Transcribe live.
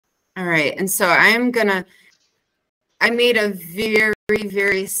All right, and so I made a very,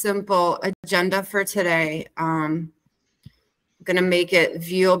 very simple agenda for today. I'm gonna make it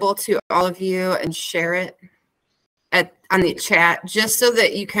viewable to all of you and share it on the chat, just so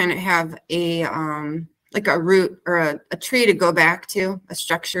that you kind of have a like a route or a tree to go back to, a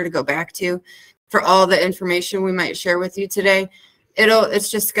structure to go back to for all the information we might share with you today.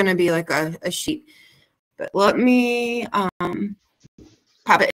 It's just gonna be like a sheet. But let me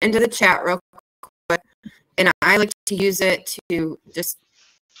pop it into the chat real quick. And I like to use it to just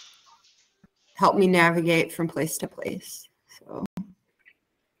help me navigate from place to place. So.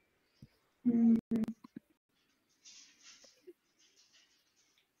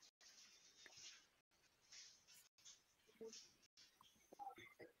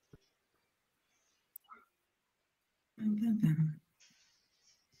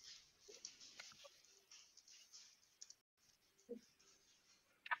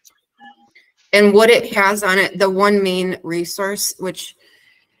 And what it has on it, the one main resource, which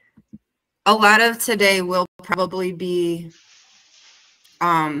a lot of today will probably be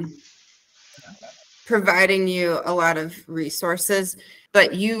providing you a lot of resources,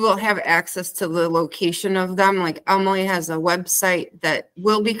 but you will have access to the location of them. Like Emily has a website that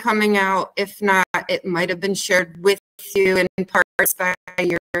will be coming out. If not, it might have been shared with you in parts by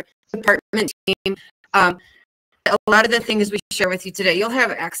your department team. A lot of the things we share with you today, you'll have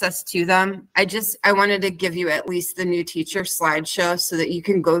access to them. I wanted to give you at least the new teacher slideshow so that you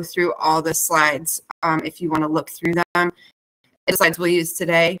can go through all the slides if you want to look through them. The slides we'll use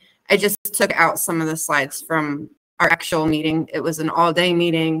today. I just took out some of the slides from our actual meeting. It was an all-day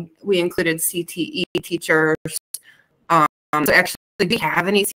meeting. We included CTE teachers. So actually, do we have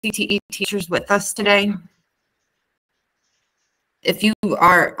any CTE teachers with us today? If you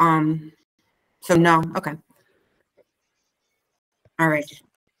are, so no, okay. All right,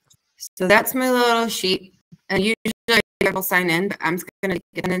 so that's my little sheet. And usually I will sign in, but I'm just gonna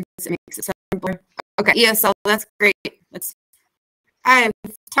get in, so it makes it simpler. Okay, ESL, that's great. I've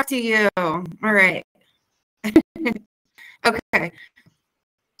talked to you. All right. Okay.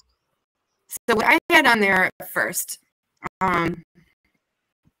 So what I had on there first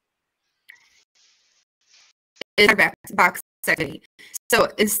is our box activity. So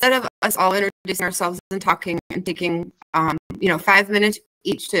instead of us all introducing ourselves and talking and taking 5 minutes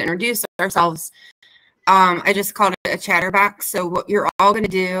each to introduce ourselves, I just called it a chatterbox. So what you're all going to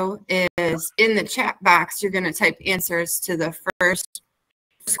do is in the chat box, you're going to type answers to the first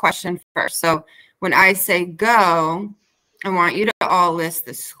question first. So when I say go, I want you to all list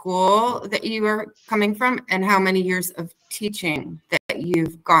the school that you are coming from and how many years of teaching that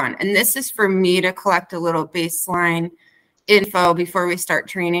you've gone. And this is for me to collect a little baseline info before we start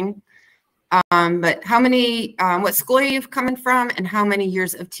training. But how many, what school are you coming from and how many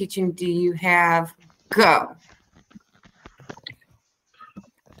years of teaching do you have? Go.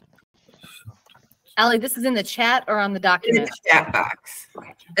 Allie, this is in the chat or on the document? In the chat box.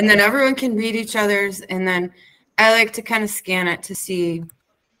 And then everyone can read each other's, and then I like to kind of scan it to see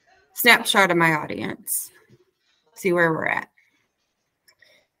snapshot of my audience, see where we're at.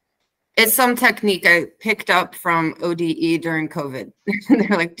 It's some technique I picked up from ODE during COVID.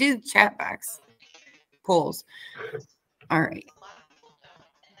 They're like, do the chat box polls. All right.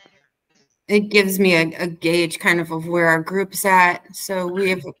 It gives me a gauge kind of where our group's at. So we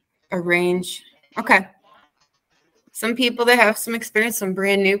have a range. Okay. Some people that have some experience, some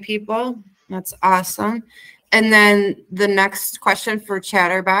brand new people. That's awesome. And then the next question for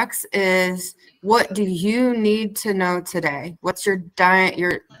Chatterbox is, what do you need to know today? What's your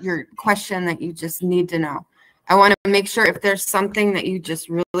question that you just need to know? I want to make sure if there's something that you just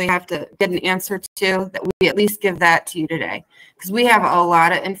really have to get an answer to, that we at least give that to you today. Because we have a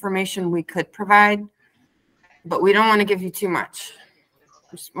lot of information we could provide, but we don't want to give you too much.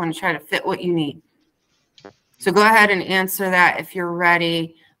 We just want to try to fit what you need. So go ahead and answer that if you're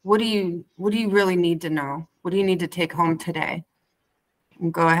ready. What do you really need to know? What do you need to take home today?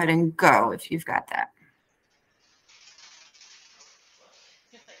 And go ahead and go if you've got that.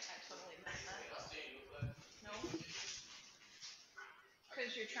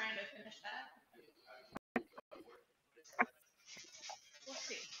 Because you're trying to finish that. We'll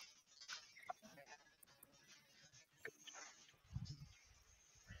see.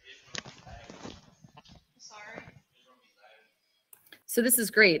 Sorry. So this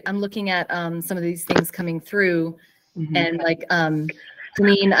is great. I'm looking at some of these things coming through, and like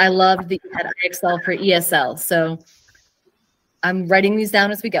Janine, I love that you had IXL for ESL. So I'm writing these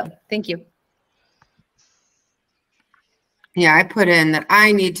down as we go. Thank you. Yeah, I put in that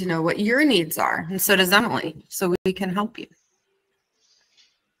I need to know what your needs are, and so does Emily, so we can help you.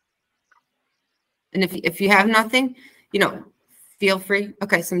 And if you have nothing, you know, feel free.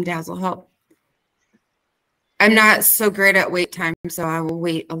 Okay, some Dazzle help. I'm not so great at wait time, so I will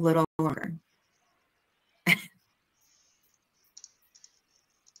wait a little longer.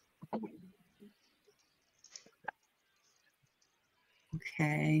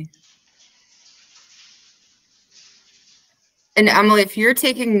 Okay. And Emily, if you're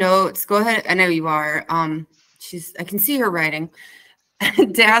taking notes, go ahead. I know you are. I can see her writing.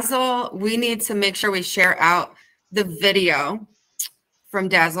 Dazzle, we need to make sure we share out the video from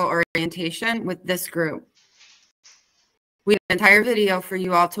Dazzle Orientation with this group. We have an entire video for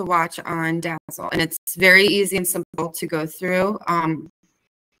you all to watch on Dazzle, and it's very easy and simple to go through.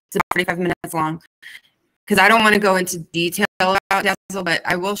 It's about 45 minutes long because I don't want to go into detail about Dazzle, but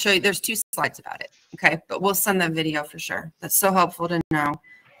I will show you. There's 2 slides about it, okay? But we'll send that video for sure. That's so helpful to know.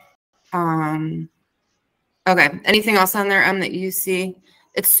 Okay, anything else on there, that you see?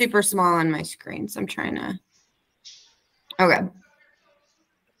 It's super small on my screen, so I'm trying to. Okay.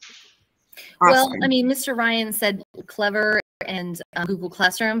 Well, Awesome. I mean, Mr. Ryan said Clever and Google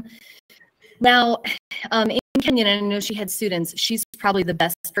Classroom. Now, in Kenyon, I know she had students. She's probably the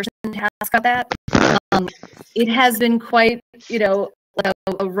best person to ask about that. It has been quite, you know, like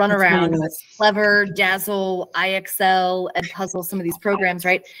a runaround. Clever, Dazzle, IXL, Edpuzzle, some of these programs,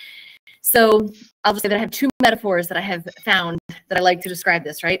 right? So I'll just say that I have 2 metaphors that I have found that I like to describe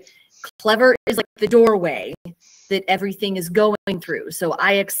this, right? Clever is like the doorway that everything is going through. So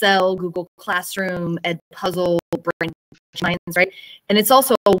IXL, Google Classroom, Edpuzzle, Brain Minds, right? And it's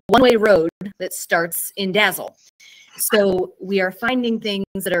also a one-way road that starts in Dazzle. So we are finding things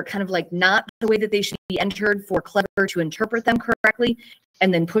that are kind of like not the way that they should be entered for Clever to interpret them correctly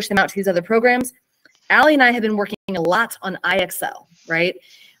and then push them out to these other programs. Allie and I have been working a lot on IXL, right?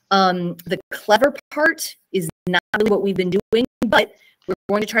 The Clever part is not really what we've been doing, but we're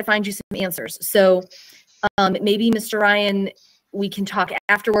going to try to find you some answers. So maybe Mr. Ryan, we can talk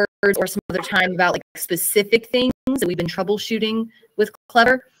afterwards or some other time about like specific things that we've been troubleshooting with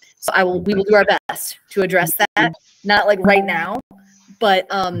Clever. So we will do our best to address that. Not like right now, but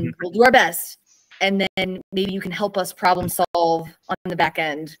we'll do our best. And then maybe you can help us problem solve on the back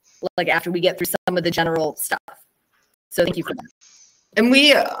end, like after we get through some of the general stuff. So thank you for that. And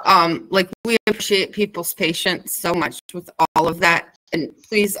we appreciate people's patience so much with all of that. And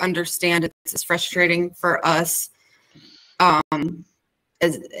please understand it's frustrating for us.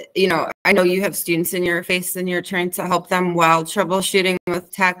 As you know, I know you have students in your face and you're trying to help them while troubleshooting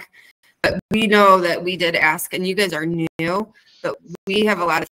with tech. But we know that we did ask, and you guys are new, but we have a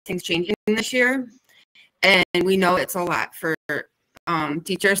lot of things changing this year. And we know it's a lot for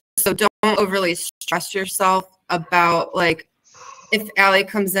teachers. So don't overly stress yourself about, like, if Allie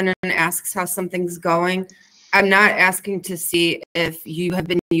comes in and asks how something's going, I'm not asking to see if you have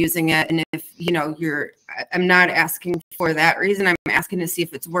been using it and if, you know, I'm not asking for that reason. I'm asking to see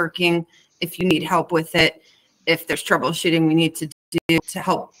if it's working, if you need help with it, if there's troubleshooting we need to do to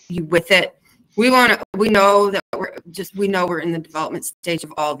help you with it. We know that we're in the development stage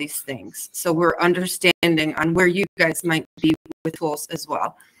of all these things. So we're understanding on where you guys might be with tools as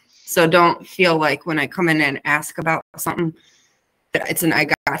well. So don't feel like when I come in and ask about something, it's an I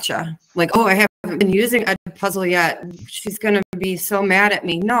gotcha. Like, oh, I haven't been using Edpuzzle yet. She's going to be so mad at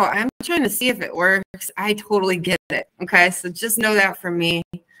me. No, I'm trying to see if it works. I totally get it. Okay, so just know that from me.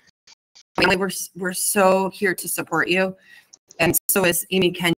 We're so here to support you. And so is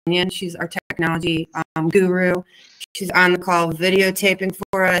Amy Kenyon. She's our technology guru. She's on the call videotaping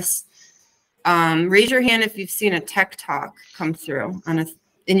for us. Raise your hand if you've seen a tech talk come through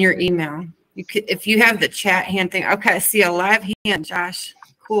in your email. You could, if you have the chat hand thing. Okay, I see a live hand, Josh.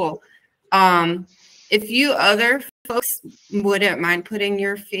 Cool. If you other folks wouldn't mind putting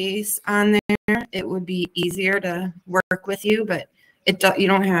your face on there, it would be easier to work with you, but you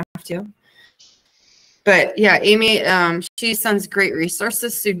don't have to. But yeah, Amy, she sends great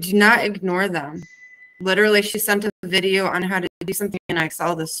resources, so do not ignore them. Literally, she sent a video on how to do something in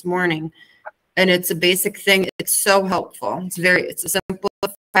Excel this morning, and it's a basic thing. It's so helpful. It's a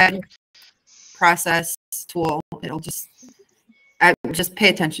simplified process tool. Just pay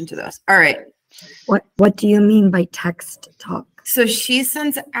attention to those. All right. What do you mean by text talk? So she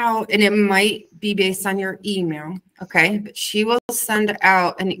sends out, and it might be based on your email, okay? But she will send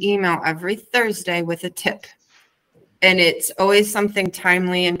out an email every Thursday with a tip. And it's always something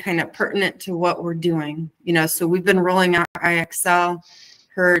timely and kind of pertinent to what we're doing. You know, so we've been rolling out IXL.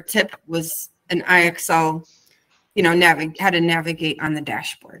 Her tip was an IXL, you know, how to navigate on the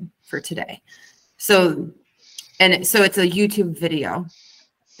dashboard for today. So it's a YouTube video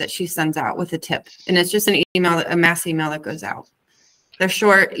that she sends out with a tip. And it's just an email, a mass email that goes out. They're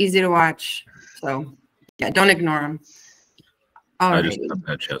short, easy to watch. So yeah, don't ignore them. I just haven't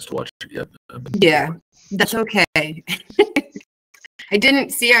had a chance to watch it yet. Yeah, that's okay. I didn't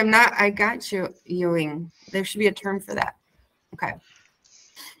see. I got you, Ewing. There should be a term for that. Okay.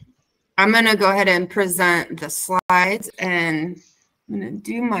 I'm going to go ahead and present the slides, and I'm going to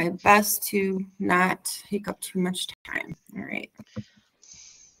do my best to not take up too much time. All right.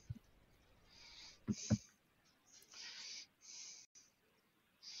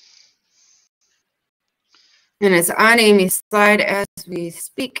 And it's on Amy's slide as we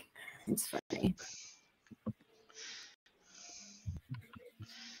speak. It's funny.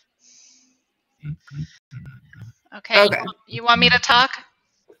 Okay. You want me to talk?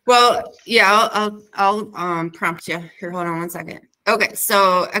 Well, yeah, I'll prompt you here. Hold on one second. Okay,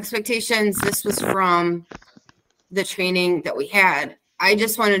 so expectations. This was from the training that we had. I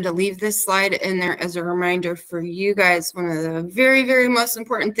just wanted to leave this slide in there as a reminder for you guys. One of the very, very most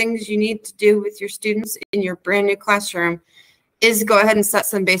important things you need to do with your students in your brand new classroom is go ahead and set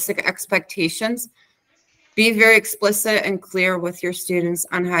some basic expectations. Be very explicit and clear with your students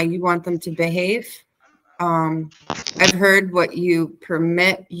on how you want them to behave. I've heard what you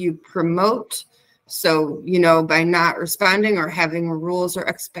permit, you promote. So, you know, by not responding or having rules or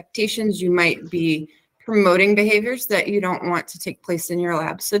expectations, you might be promoting behaviors that you don't want to take place in your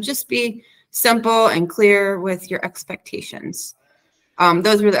lab. So just be simple and clear with your expectations.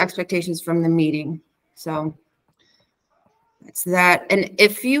 Those were the expectations from the meeting. So that's that. And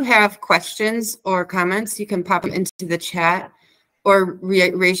if you have questions or comments, you can pop them into the chat or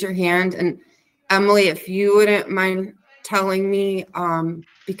raise your hand. And Emily, if you wouldn't mind telling me,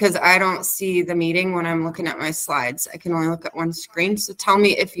 because I don't see the meeting when I'm looking at my slides. I can only look at one screen. So tell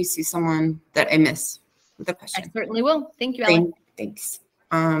me if you see someone that I miss with a question. I certainly will. Thank you, Ellen. Thanks.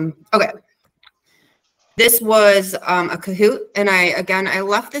 Okay. This was a Kahoot, and I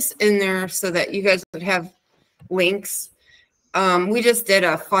left this in there so that you guys would have links. We just did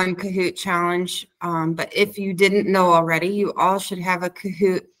a fun Kahoot challenge, but if you didn't know already, you all should have a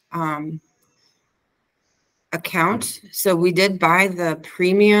Kahoot account. So we did buy the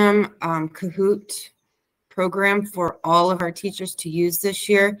premium Kahoot program for all of our teachers to use this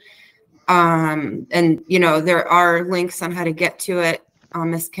year. And you know, there are links on how to get to it.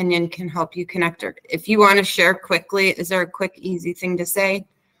 Ms. Kenyon can help you connect her. If you want to share quickly, is there a quick, easy thing to say?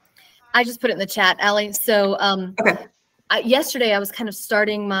 I just put it in the chat, Allie. So Okay. Yesterday I was kind of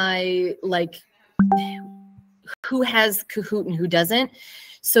starting my, like, who has Kahoot and who doesn't.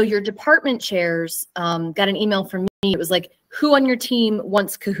 So your department chairs got an email from me. It was like, who on your team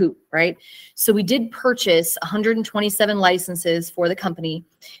wants Kahoot, right? So we did purchase 127 licenses for the company,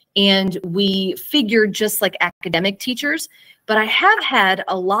 and we figured just like academic teachers, but I have had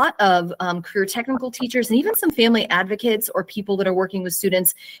a lot of career technical teachers and even some family advocates or people that are working with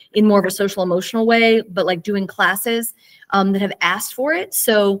students in more of a social emotional way, but like doing classes that have asked for it.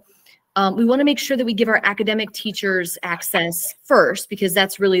 So we want to make sure that we give our academic teachers access first, because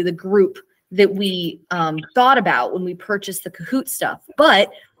that's really the group that we thought about when we purchased the Kahoot stuff.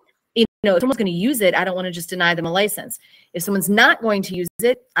 But you know, if someone's going to use it, I don't want to just deny them a license. If someone's not going to use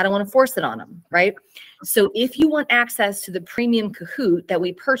it, I don't want to force it on them, right? So if you want access to the premium Kahoot that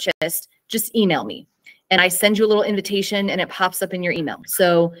we purchased, just email me, and I send you a little invitation, and it pops up in your email.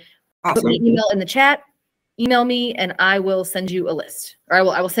 So Awesome. Put my email in the chat. Email me, and I will send you a list, or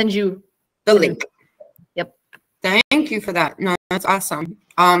I will send you The link. Yep. Thank you for that. No, that's awesome.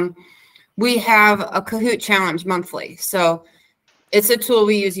 We have a Kahoot challenge monthly. So it's a tool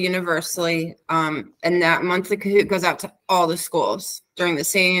we use universally. And that monthly Kahoot goes out to all the schools during the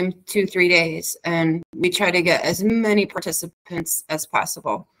same 2-3 days. And we try to get as many participants as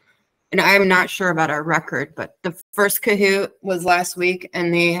possible. And I'm not sure about our record, but the first Kahoot was last week,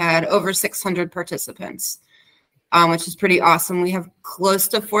 and they had over 600 participants, which is pretty awesome. We have close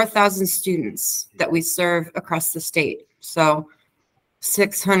to 4,000 students that we serve across the state. So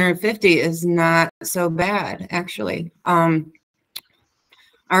 650 is not so bad, actually. All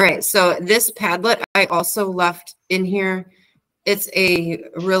right, so this Padlet I also left in here. It's a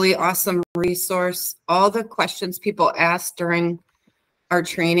really awesome resource. All the questions people asked during our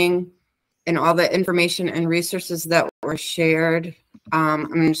training and all the information and resources that were shared.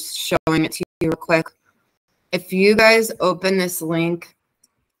 I'm just showing it to you real quick. If you guys open this link,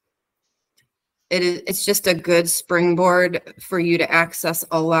 it's just a good springboard for you to access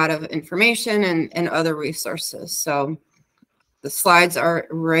a lot of information and other resources. So the slides are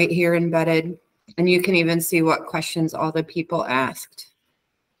right here embedded, and you can even see what questions all the people asked,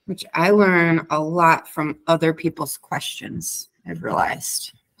 which I learn a lot from other people's questions, I've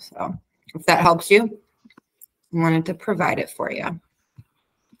realized. So if that helps you, I wanted to provide it for you.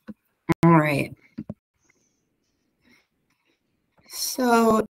 All right. right.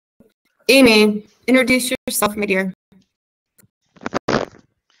 So, Amy, introduce yourself, my dear.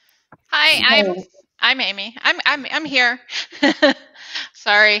 Hi, I'm Amy. I'm here.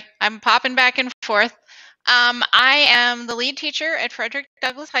 Sorry, I'm popping back and forth. I am the lead teacher at Frederick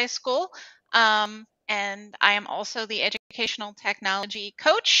Douglass High School, and I am also the educational technology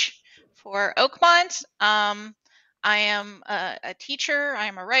coach for Oakmont. I am a teacher. I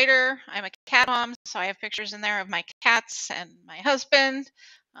am a writer. I'm a cat mom, so I have pictures in there of my cats and my husband.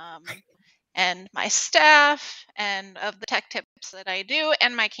 And my staff and of the tech tips that I do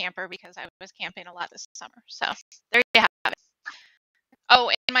and my camper because I was camping a lot this summer. So there you have it. Oh,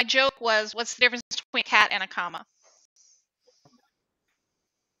 and my joke was, what's the difference between a cat and a comma?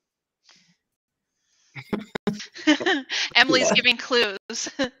 Emily's giving clues.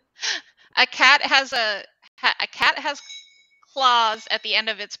 A cat has claws at the end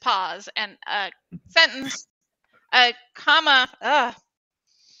of its paws, and a comma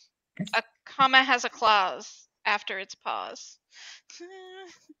has a clause after its paws.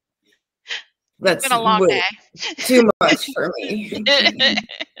 That's been a long day. Too much for me.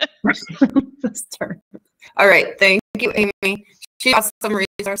 All right. Thank you, Amy. She's an awesome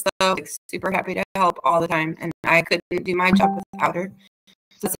resource, though. Like, super happy to help all the time. And I couldn't do my job without her.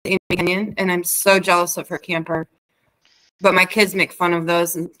 So that's Amy Kenyon, and I'm so jealous of her camper. But my kids make fun of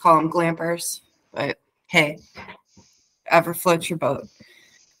those and call them glampers. But hey, ever float your boat.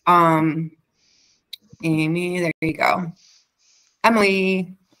 Amy, there you go.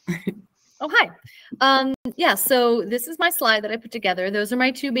 Emily. Oh, hi. Yeah, so this is my slide that I put together. Those are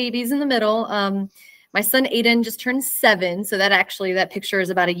my two babies in the middle. My son Aiden just turned 7. So that picture is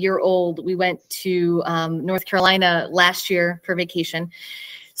about a year old. We went to North Carolina last year for vacation.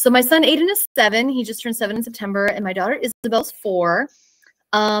 So my son Aiden is 7. He just turned 7 in September. And my daughter Isabel's 4.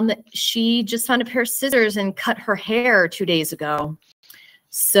 She just found a pair of scissors and cut her hair 2 days ago.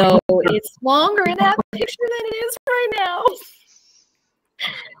 So it's longer in that picture than it is right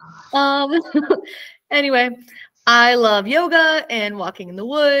now. Anyway, I love yoga and walking in the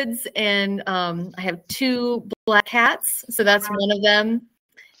woods, and I have 2 black cats, so that's one of them.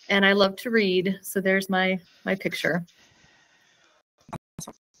 And I love to read, so there's my picture.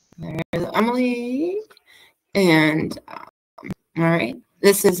 There's Emily, and all right,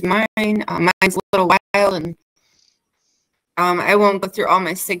 this is mine. Mine's a little wild, and I won't go through all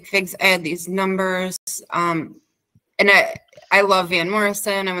my sig figs. I had these numbers, and I love Van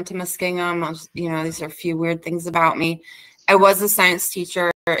Morrison. I went to Muskingum. These are a few weird things about me. I was a science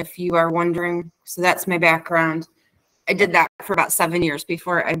teacher, if you are wondering. So that's my background. I did that for about 7 years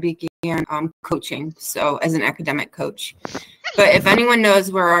before I began coaching, so as an academic coach. But if anyone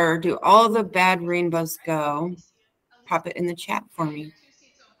knows where do all the bad rainbows go, pop it in the chat for me.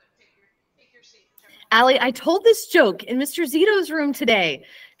 Allie, I told this joke in Mr. Zito's room today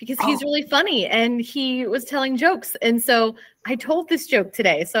because he's really funny and he was telling jokes. And so I told this joke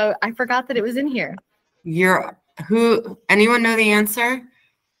today. So I forgot that it was in here. Anyone know the answer? I'll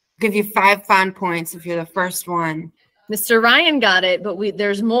give you 5 fun points if you're the first one. Mr. Ryan got it, but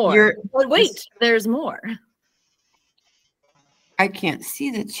there's more. But wait, there's more. I can't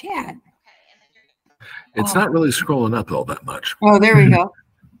see the chat. It's not really scrolling up all that much. Oh, there we go.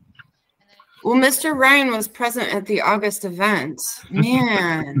 Well, Mr. Ryan was present at the August event.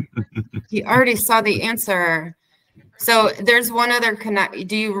 Man, he already saw the answer. So there's one other connect.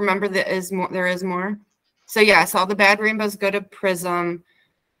 Do you remember there is more? So yes, all the bad rainbows go to Prism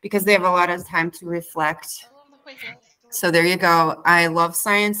because they have a lot of time to reflect. So there you go. I love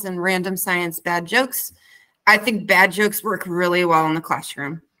science and random science bad jokes. I think bad jokes work really well in the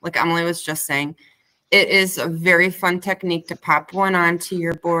classroom. Like Emily was just saying. It is a very fun technique to pop one onto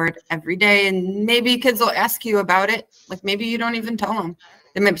your board every day, and maybe kids will ask you about it. Like maybe you don't even tell them.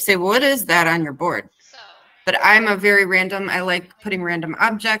 They might say, well, what is that on your board? But I'm a very random. I like putting random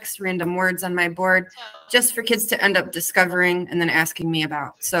objects, random words on my board just for kids to end up discovering and then asking me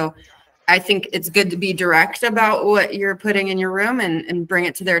about. So I think it's good to be direct about what you're putting in your room and bring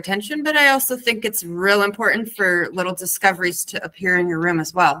it to their attention. But I also think it's real important for little discoveries to appear in your room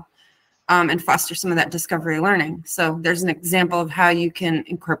as well. And foster some of that discovery learning. So there's an example of how you can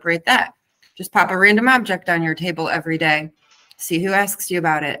incorporate that. Just pop a random object on your table every day. See who asks you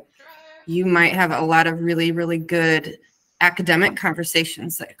about it. You might have a lot of really, really good academic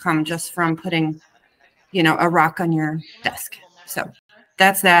conversations that come just from putting, a rock on your desk. So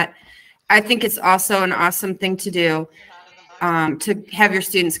that's that. I think it's also an awesome thing to do. To have your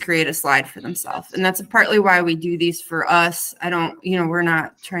students create a slide for themselves. And that's partly why we do these for us. We're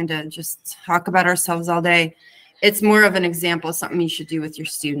not trying to just talk about ourselves all day. it's more of an example, something you should do with your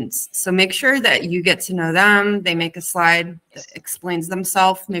students. So make sure that you get to know them. They make a slide that explains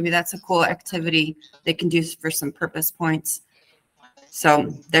themselves. Maybe that's a cool activity they can do for some purpose points.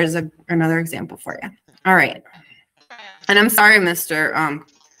 So there's another example for you. All right. And I'm sorry, Mr.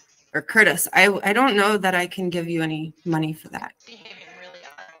 Or Curtis, I don't know that I can give you any money for that.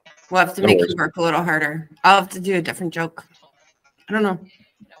 We'll have to make you work a little harder. I'll have to do a different joke. I don't know.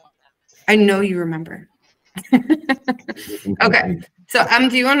 I know you remember. Okay. So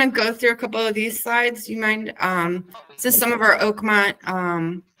do you want to go through a couple of these slides? Do you mind? This is some of our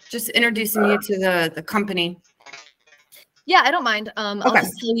Oakmont, just introducing you to the company. Yeah, I don't mind. Okay. I'll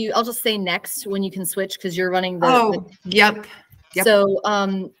just tell you, I'll just say next when you can switch because you're running the. Oh, yep.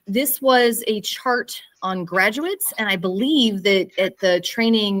 So this was a chart on graduates, and I believe that at the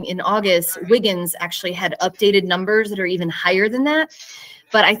training in August, Wiggins actually had updated numbers that are even higher than that.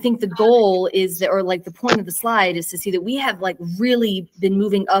 But I think the goal is that, or like the point of the slide is to see that we have like really been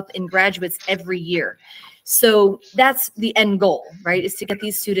moving up in graduates every year. So that's the end goal, right? Is to get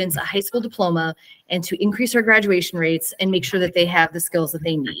these students a high school diploma and to increase our graduation rates and make sure that they have the skills that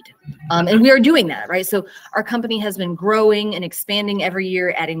they need. And we are doing that, right? So our company has been growing and expanding every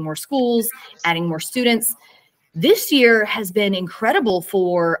year, adding more schools, adding more students. This year has been incredible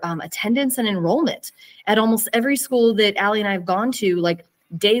for attendance and enrollment at almost every school that Allie and I have gone to. Like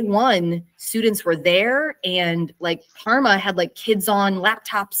day one, students were there, and like Parma had like kids on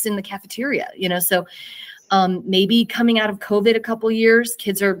laptops in the cafeteria, you know? So maybe coming out of COVID a couple years,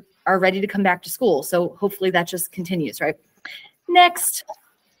 kids are ready to come back to school. So hopefully that just continues, right? Next.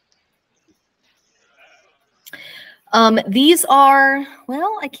 These are,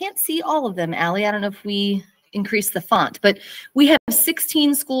 well, I can't see all of them, Allie. I don't know if we increase the font, but we have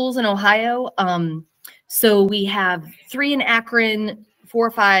 16 schools in Ohio. So we have 3 in Akron, 4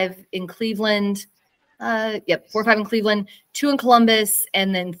 or 5 in Cleveland. 4 or 5 in Cleveland, 2 in Columbus,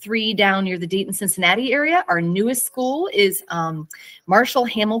 and then 3 down near the Dayton, Cincinnati area. Our newest school is Marshall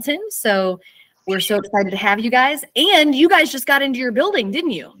Hamilton. So we're so excited to have you guys. And you guys just got into your building, didn't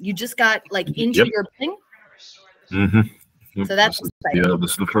you? You just got like into your building. Mm-hmm. So that's exciting. Yeah,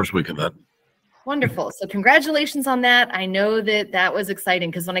 this is the first week of that. Wonderful. So congratulations on that. I know that was exciting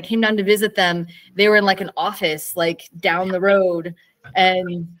because when I came down to visit them, they were in like an office like down the road.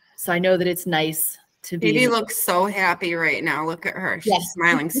 And so I know that it's nice to be. Katie looks so happy right now. Look at her. She's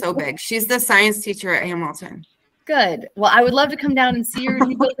smiling so big. She's the science teacher at Hamilton. Good. Well, I would love to come down and see your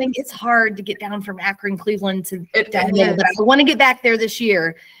new building. It's hard to get down from Akron, Cleveland to down here, but I want to get back there this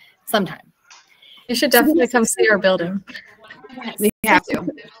year sometime. You should definitely come see our building. Yes. We have to.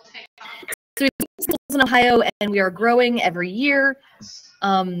 So we have schools in Ohio, and we are growing every year.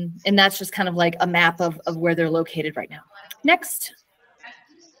 And that's just kind of like a map of where they're located right now. Next.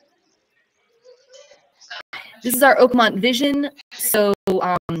 This is our Oakmont vision. So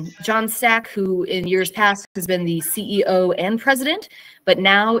John Stack, who in years past has been the CEO and president, but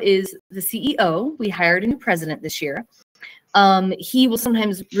now is the CEO. We hired a new president this year. He will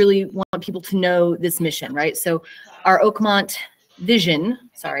sometimes really want people to know this mission, right? So our Oakmont vision,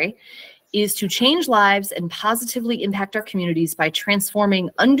 is to change lives and positively impact our communities by transforming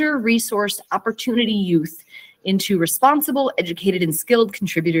under-resourced opportunity youth into responsible, educated, and skilled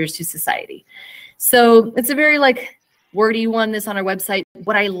contributors to society. So it's a very like wordy one that's on our website.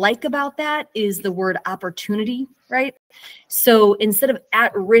 What I like about that is the word opportunity, right? So instead of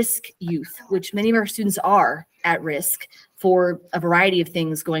at-risk youth, which many of our students are at risk for a variety of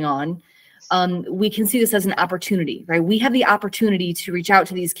things going on, we can see this as an opportunity, right? We have the opportunity to reach out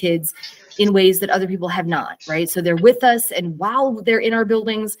to these kids in ways that other people have not, right? So they're with us, and while they're in our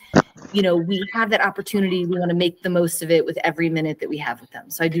buildings, you know, we have that opportunity. We want to make the most of it with every minute that we have with them.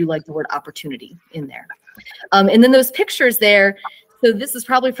 So I do like the word opportunity in there. And then those pictures there, so this is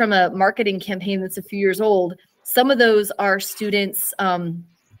probably from a marketing campaign that's a few years old. Some of those are students from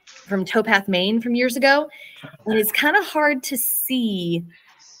Towpath, Maine from years ago. And it's kind of hard to see.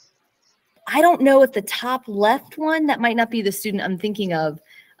 I don't know if the top left one, that might not be the student I'm thinking of.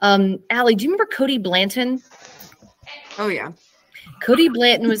 Allie, do you remember Cody Blanton? Oh, yeah. Cody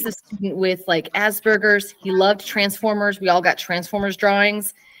Blanton was the student with like Asperger's. He loved Transformers. We all got Transformers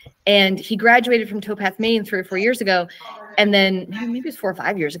drawings. And he graduated from Towpath, Maine 3 or 4 years ago. And then maybe it was 4 or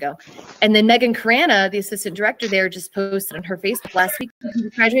 5 years ago. And then Megan Carana, the assistant director there, just posted on her Facebook last week, he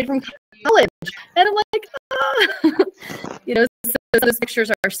graduated from college. And I'm like, oh. You know, so those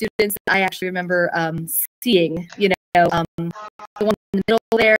pictures are students that I actually remember seeing, you know, the one in the middle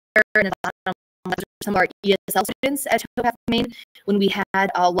there and the bottom, some of our ESL students at Towpath, Maine, when we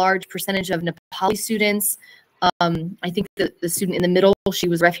had a large percentage of Nepali students. I think the student in the middle, she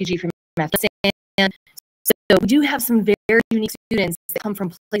was a refugee from Afghanistan. So So we do have some very unique students that come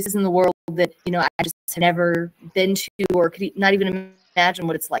from places in the world that, you know, I just have never been to or could not even imagine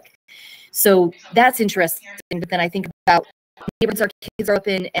what it's like. So that's interesting. But then I think about neighborhoods our kids are up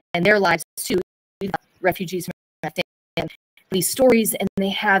in and their lives too. Refugees from Afghanistan, these stories, and they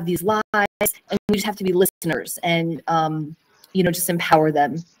have these lives, and we just have to be listeners and, you know, just empower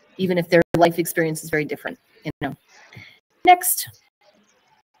them, even if their life experience is very different, you know. Next.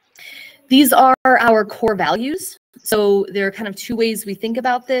 These are our core values. So there are kind of two ways we think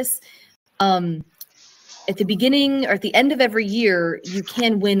about this. At the beginning or at the end of every year, you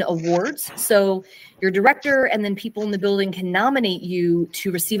can win awards. So your director and then people in the building can nominate you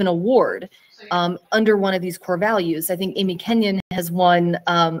to receive an award under one of these core values. I think Amy Kenyon has won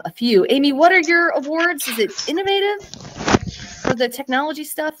a few. Amy, what are your awards? Is it innovative for the technology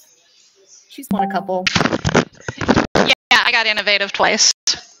stuff? She's won a couple. Yeah, I got innovative twice.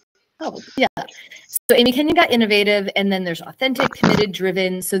 Oh, yeah. So Amy Kenyon got innovative, and then there's authentic, committed,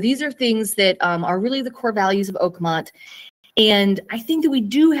 driven. So these are things that are really the core values of Oakmont. And I think that we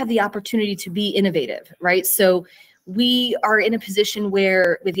do have the opportunity to be innovative, right? So we are in a position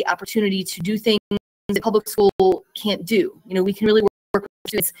where with the opportunity to do things that public school can't do. You know, we can really work with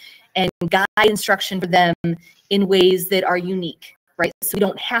students and guide instruction for them in ways that are unique, right? So we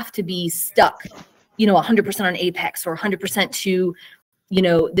don't have to be stuck, you know, 100% on Apex or 100% to, you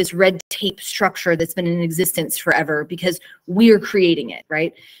know, this red tape structure that's been in existence forever, because we're creating it,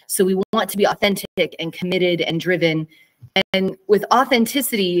 right? So we want to be authentic and committed and driven. And with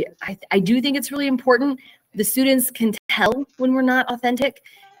authenticity, I do think it's really important. The students can tell when we're not authentic.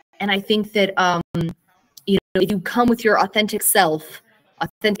 And I think that, you know, if you come with your authentic self,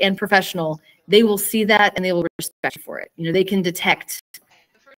 authentic and professional, they will see that and they will respect you for it. You know, they can detect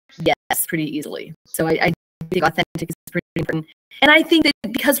yes pretty easily. So I think authentic is pretty important. And I think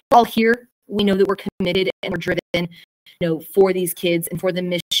that because we're all here, we know that we're committed and we're driven, you know, for these kids and for the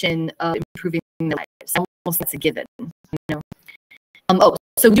mission of improving their lives. Almost that's a given, you know. Oh,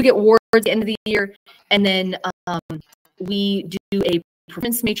 so we do get awards at the end of the year, and then we do a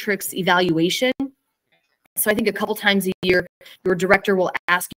performance matrix evaluation. So I think a couple times a year, your director will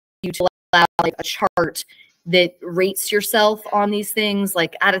ask you to fill out like a chart that rates yourself on these things,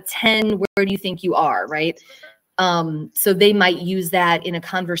 like out of 10, where do you think you are, right? So they might use that in a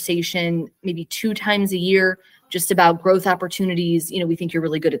conversation maybe 2 times a year, just about growth opportunities. You know, we think you're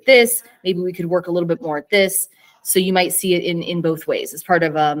really good at this. Maybe we could work a little bit more at this. So you might see it in both ways as part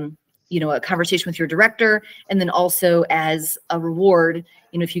of, you know, a conversation with your director, and then also as a reward,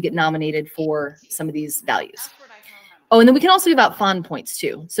 you know, if you get nominated for some of these values. Oh, and then we can also give out fond points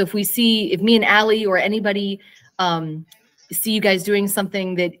too. So if we see, if me and Allie or anybody see you guys doing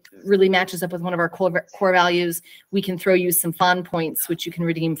something that really matches up with one of our core values, we can throw you some fond points, which you can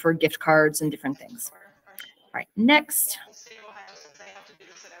redeem for gift cards and different things. All right, next.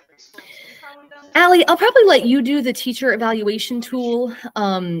 Allie, I'll probably let you do the teacher evaluation tool.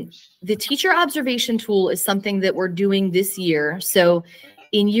 The teacher observation tool is something that we're doing this year. So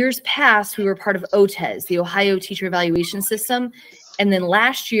in years past, we were part of OTES, the Ohio Teacher Evaluation System. And then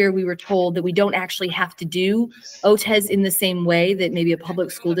last year, we were told that we don't actually have to do OTES in the same way that maybe a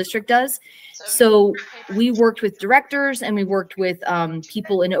public school district does. So we worked with directors and we worked with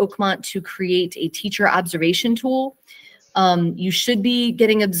people in Oakmont to create a teacher observation tool. You should be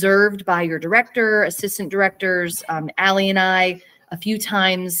getting observed by your director, assistant directors, Allie and I, a few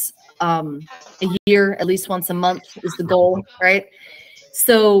times a year, at least once a month is the goal, right?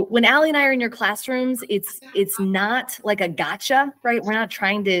 So when Allie and I are in your classrooms, it's not like a gotcha, right? We're not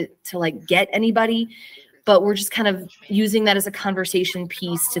trying to like get anybody, but we're just kind of using that as a conversation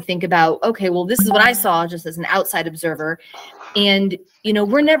piece to think about, okay, well, this is what I saw just as an outside observer. And, you know,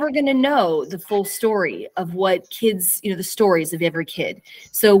 we're never going to know the full story of what kids, you know, the stories of every kid.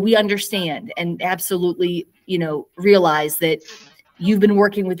 So we understand and absolutely, you know, realize that you've been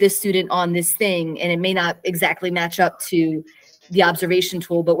working with this student on this thing, and it may not exactly match up to the observation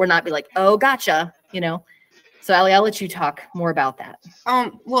tool, but we're not be like, oh, gotcha, you know. So Allie, I'll let you talk more about that.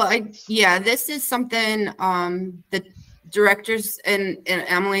 Well, yeah, this is something the directors and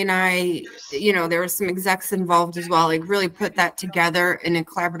Emily and I, you know, there were some execs involved as well, like really put that together in a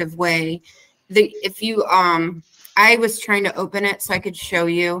collaborative way. If you I was trying to open it so I could show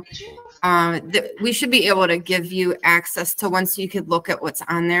you that we should be able to give you access to one so you could look at what's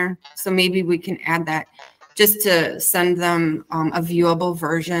on there. So maybe we can add that just to send them a viewable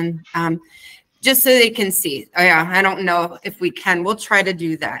version, just so they can see. Oh yeah, I don't know if we can. We'll try to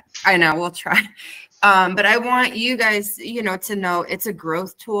do that. I know, we'll try. But I want you guys, you know, to know it's a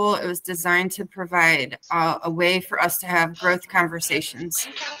growth tool. It was designed to provide a way for us to have growth conversations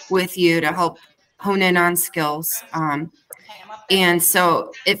with you to help hone in on skills. And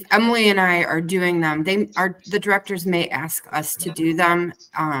so if Emily and I are doing them, the directors may ask us to do them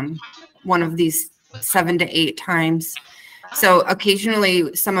one of these 7 to 8 times. So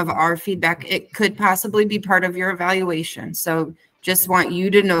occasionally some of our feedback, it could possibly be part of your evaluation. So just want you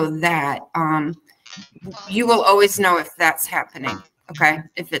to know that you will always know if that's happening. Okay.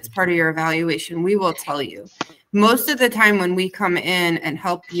 If it's part of your evaluation, we will tell you. Most of the time when we come in and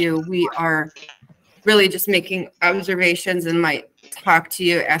help you, we are really just making observations and might talk to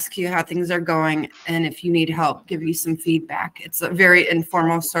you, ask you how things are going, and if you need help, give you some feedback. It's a very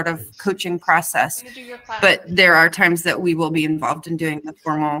informal sort of coaching process, but there are times that we will be involved in doing the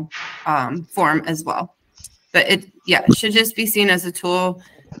formal form as well. But it should just be seen as a tool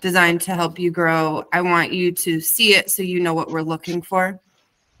designed to help you grow. I want you to see it so you know what we're looking for.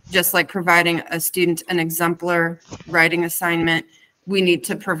 Just like providing a student an exemplar writing assignment, we need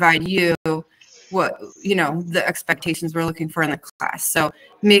to provide you what, the expectations we're looking for in the class. So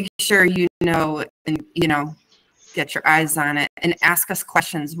make sure you know and, get your eyes on it and ask us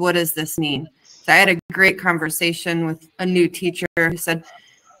questions. What does this mean? So I had a great conversation with a new teacher who said,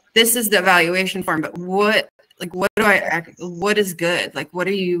 this is the evaluation form, but what is good? Like, what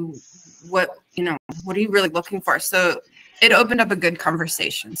are you really looking for? So it opened up a good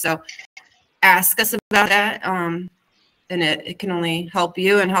conversation. So ask us about that. And it can only help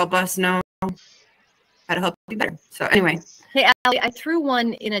you and help us know how to help you better. So anyway. Hey, Allie, I threw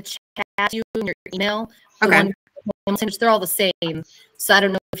one in a chat you in your email. Okay. They're all the same. So I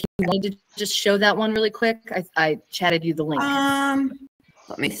don't know if you wanted to just show that one really quick. I chatted you the link.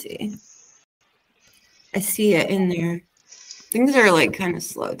 Let me see. I see it in there. Things are like kind of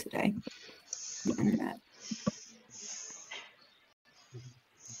slow today. Internet.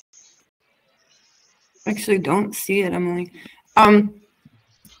 Actually don't see it, Emily.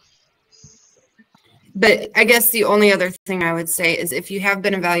 But I guess the only other thing I would say is if you have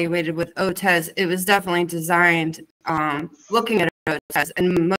been evaluated with OTES, it was definitely designed looking at OTES,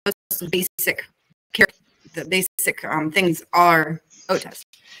 and most basic things are OTES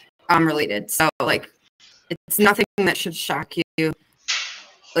related. So like it's nothing that should shock you,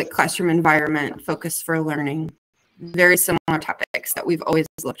 like classroom environment, focus for learning, very similar topics that we've always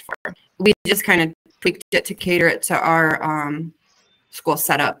looked for. We just kind of tweaked it to cater it to our school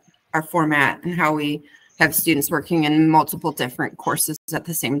setup, our format, and how we have students working in multiple different courses at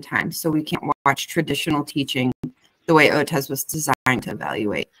the same time. So we can't watch traditional teaching the way OTES was designed to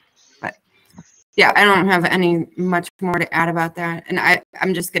evaluate. But yeah, I don't have any much more to add about that. And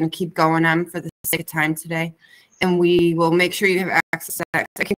I'm just going to keep going on for the sake of time today. And we will make sure you have access to that.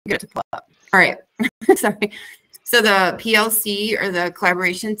 I can get it to pull up. All right. Sorry. So the PLC, or the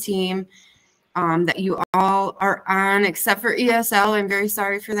collaboration team, that you all are on, except for ESL. I'm very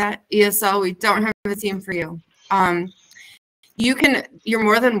sorry for that. ESL, we don't have a team for you. You're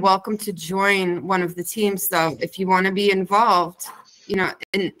more than welcome to join one of the teams though, if you want to be involved.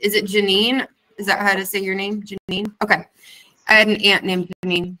 And is it Janine? Is that how to say your name? Janine? Okay. I had an aunt named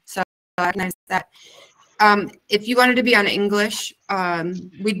Janine, so I recognize that. If you wanted to be on English,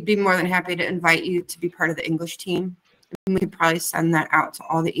 we'd be more than happy to invite you to be part of the English team. And we could probably send that out to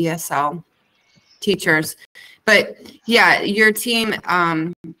all the ESL teachers. But yeah, your team,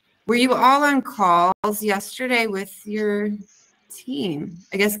 were you all on calls yesterday with your team?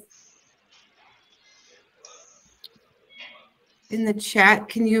 I guess in the chat,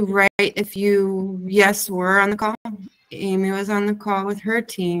 can you write if you, yes, were on the call? Amy was on the call with her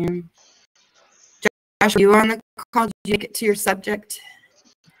team. Josh, were you on the call? Did you get to your subject?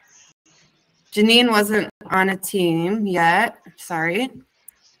 Janine wasn't on a team yet. Sorry.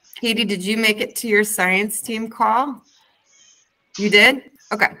 Katie, did you make it to your science team call? You did?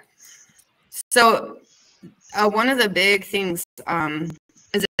 Okay. So one of the big things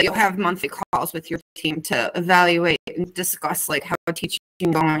is that you'll have monthly calls with your team to evaluate and discuss like how teaching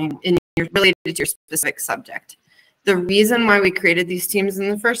is going related to your specific subject. The reason why we created these teams in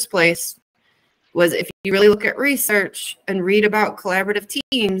the first place was if you really look at research and read about collaborative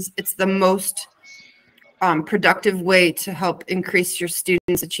teams, it's the most productive way to help increase your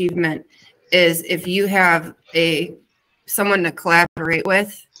students' achievement is if you have someone to collaborate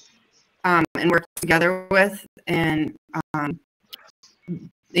with and work together with, and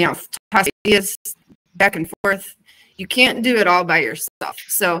toss ideas back and forth. You can't do it all by yourself.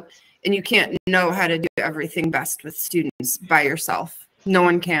 So, and you can't know how to do everything best with students by yourself. No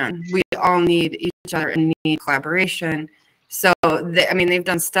one can. We all need each other and need collaboration. So, they've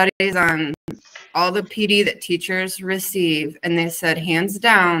done studies on all the PD that teachers receive, and they said, hands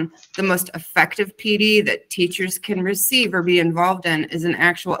down, the most effective PD that teachers can receive or be involved in is an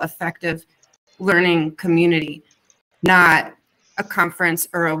actual effective learning community, not a conference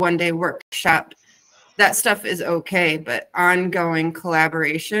or a one-day workshop. That stuff is okay, but ongoing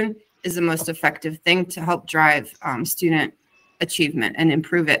collaboration is the most effective thing to help drive student achievement and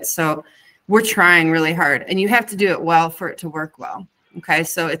improve it. So we're trying really hard, and you have to do it well for it to work well. Okay,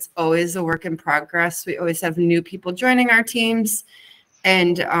 so it's always a work in progress. We always have new people joining our teams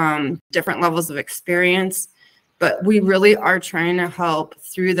and different levels of experience, but we really are trying to help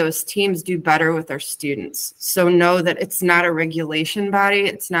through those teams do better with our students. So know that it's not a regulation body.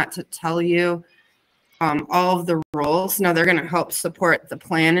 It's not to tell you all of the roles. Now they're going to help support the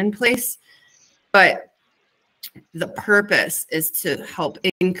plan in place, but the purpose is to help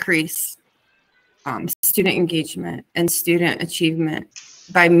increase student engagement and student achievement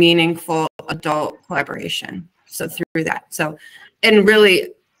by meaningful adult collaboration. So through that. So, and really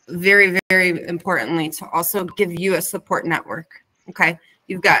very, very importantly, to also give you a support network. Okay.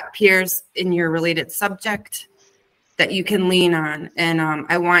 You've got peers in your related subject that you can lean on. And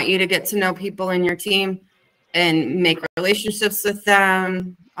I want you to get to know people in your team and make relationships with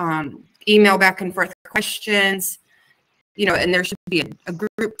them, email back and forth questions, you know, and there should be a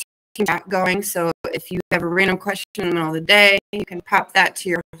group team chat going. So if you have a random question in the middle of the day, you can pop that to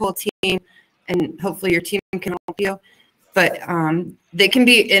your whole team and hopefully your team can help you. But they can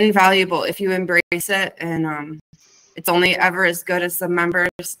be invaluable if you embrace it. And it's only ever as good as the members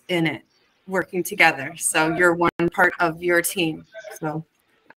in it working together. So you're one part of your team. So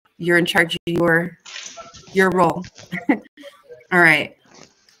you're in charge of your role. All right.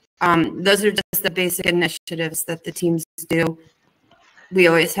 Those are just the basic initiatives that the teams do. We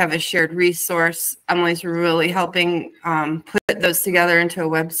always have a shared resource. Emily's really helping put those together into a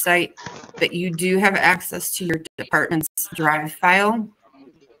website, but you do have access to your department's drive file.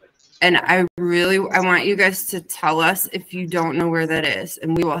 And I want you guys to tell us if you don't know where that is,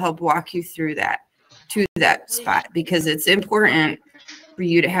 and we will help walk you through that to that spot, because it's important for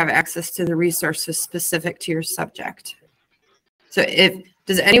you to have access to the resources specific to your subject. So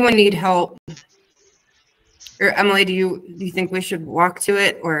does anyone need help? Or Emily, do you think we should walk to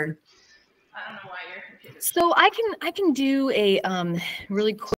it, or? I don't know why you're confused. So I can do a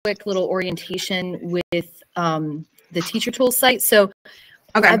really quick little orientation with the Teacher Tools site. So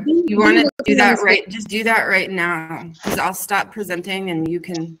okay, you want to do that right? Just do that right now, because I'll stop presenting and you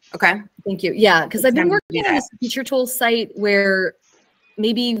can. Okay. Thank you. Yeah, because I've been working on this Teacher Tools site where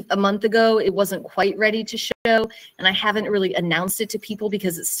maybe a month ago it wasn't quite ready to show, and I haven't really announced it to people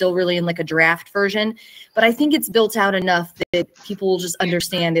because it's still really in like a draft version, but I think it's built out enough that people will just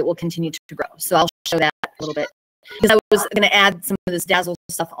understand it will continue to grow. So I'll show that a little bit, because I was going to add some of this Dazzle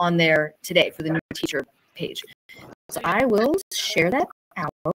stuff on there today for the new teacher page. So I will share that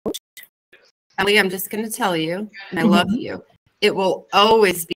out. Emily, I'm just going to tell you, and I love you, it will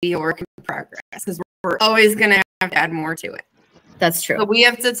always be a work in progress, because we're always going to have to add more to it. That's true. So we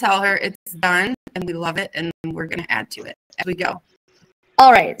have to tell her it's done and we love it, and we're going to add to it as we go.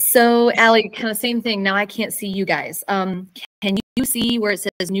 All right. So Allie, kind of same thing. Now I can't see you guys. Can you see where it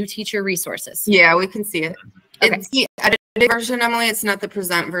says new teacher resources? Yeah, we can see it. Okay. It's the edited version, Emily. It's not the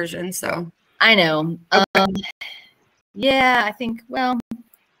present version. So I know. Okay. Yeah, I think, well,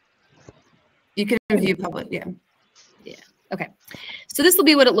 you can view public. Yeah. Yeah. Okay. So this will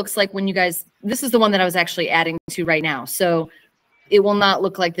be what it looks like when you guys, this is the one that I was actually adding to right now. So it will not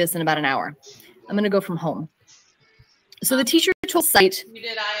look like this in about an hour. I'm going to go from home. So the Teacher Tools site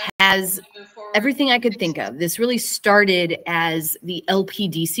has everything I could think of. This really started as the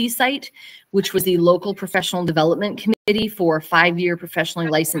LPDC site, which was the Local Professional Development Committee for 5-year professionally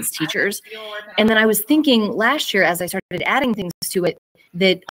licensed teachers. And then I was thinking last year, as I started adding things to it,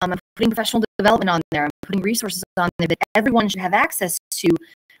 that I'm putting professional development on there, I'm putting resources on there that everyone should have access to,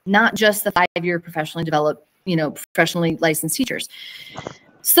 not just the 5-year professionally developed, professionally licensed teachers.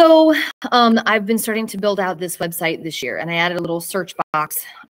 So I've been starting to build out this website this year, and I added a little search box.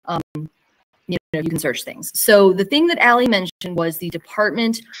 You can search things. So the thing that Allie mentioned was the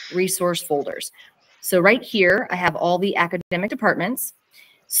department resource folders. So right here, I have all the academic departments.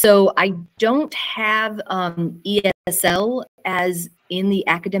 So I don't have ESL as in the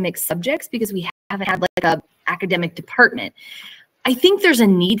academic subjects because we haven't had like a academic department. I think there's a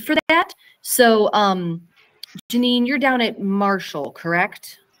need for that. So Janine, you're down at Marshall,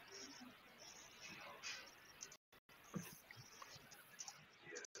 correct?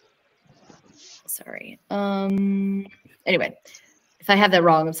 Sorry. Anyway, if I have that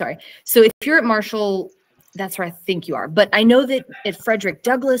wrong, I'm sorry. So if you're at Marshall, that's where I think you are. But I know that at Frederick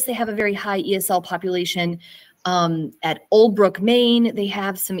Douglass, they have a very high ESL population. At Old Brook, Maine, they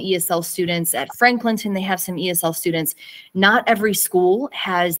have some ESL students. At Franklinton, they have some ESL students. Not every school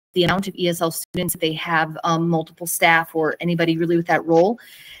has the amount of ESL students if they have multiple staff or anybody really with that role.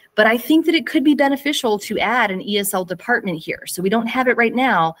 But I think that it could be beneficial to add an ESL department here. So we don't have it right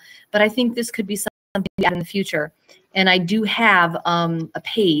now, but I think this could be something to add in the future. And I do have a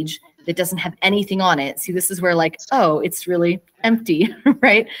page that doesn't have anything on it. See, this is where like, oh, it's really empty,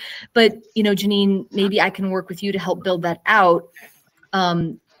 right? But, you know, Janine, maybe I can work with you to help build that out.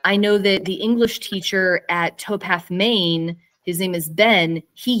 I know that the English teacher at Towpath, Maine, his name is Ben.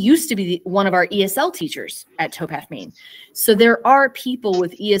 He used to be one of our ESL teachers at Towpath, Maine. So there are people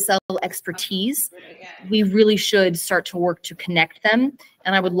with ESL expertise. We really should start to work to connect them.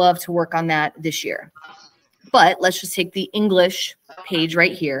 And I would love to work on that this year. But let's just take the English page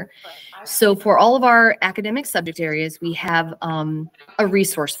right here. So for all of our academic subject areas, we have a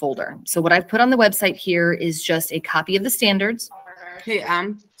resource folder. So what I've put on the website here is just a copy of the standards. Hey,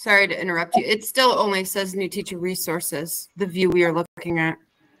 sorry to interrupt you. It still only says new teacher resources, the view we are looking at.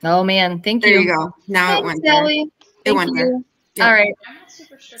 Oh man, thank you. There you go. Now it went there. It went there. Yep. All right.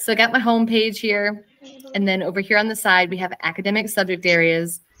 So I got my home page here. And then over here on the side, we have academic subject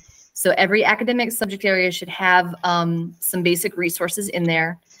areas. So every academic subject area should have some basic resources in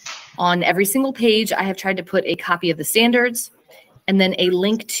there. On every single page, I have tried to put a copy of the standards and then a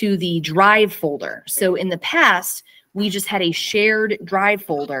link to the Drive folder. So in the past, we just had a shared Drive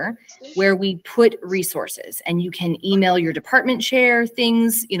folder where we put resources, and you can email your department chair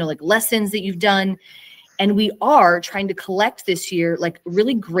things, you know, like lessons that you've done. And we are trying to collect this year, like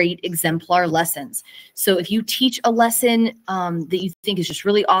really great exemplar lessons. So if you teach a lesson that you think is just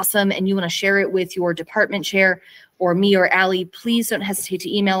really awesome and you want to share it with your department chair or me or Allie, please don't hesitate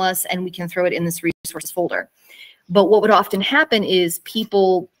to email us and we can throw it in this resource folder. But what would often happen is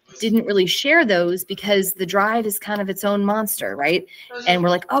people didn't really share those because the Drive is kind of its own monster, right? And we're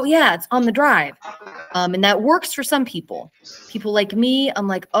like, oh yeah, it's on the Drive. And that works for some people. People like me, I'm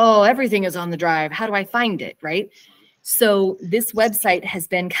like, oh, everything is on the Drive. How do I find it, right? So this website has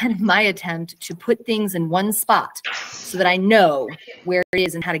been kind of my attempt to put things in one spot so that I know where it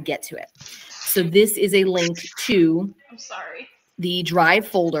is and how to get to it. So this is a link to the Drive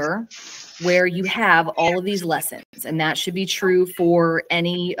folder where you have all of these lessons, and that should be true for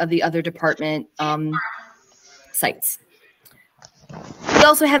any of the other department sites. We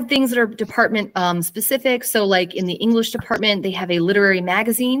also have things that are department specific. So like in the English department, they have a literary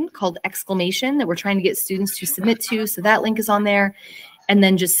magazine called Exclamation that we're trying to get students to submit to. So that link is on there. And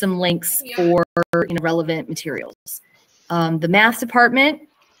then just some links for relevant materials. The math department,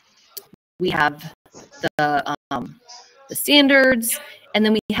 we have the standards, and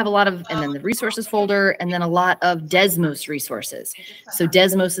then we have a lot of, and then the resources folder, and then a lot of Desmos resources. So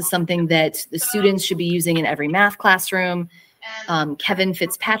Desmos is something that the students should be using in every math classroom. Kevin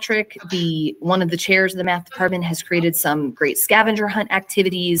Fitzpatrick, one of the chairs of the math department, has created some great scavenger hunt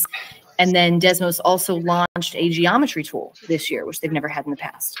activities. And then Desmos also launched a geometry tool this year, which they've never had in the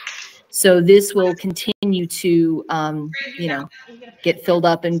past. So this will continue to, get filled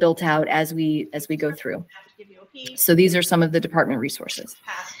up and built out as we go through. So these are some of the department resources.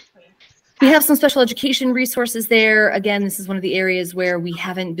 We have some special education resources there. Again, this is one of the areas where we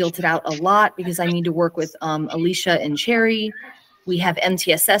haven't built it out a lot because I need to work with Alicia and Cherry. We have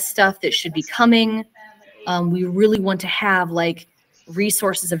MTSS stuff that should be coming. We really want to have like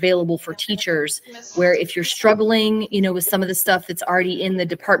resources available for teachers where if you're struggling, with some of the stuff that's already in the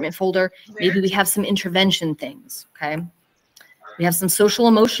department folder, maybe we have some intervention things, okay? We have some social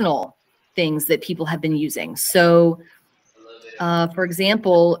emotional things that people have been using. So, for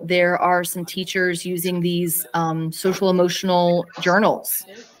example, there are some teachers using these social emotional journals.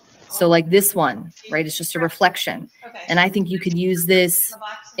 So like this one, right? It's just a reflection. And I think you could use this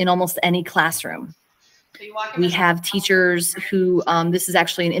in almost any classroom. We have teachers who, this is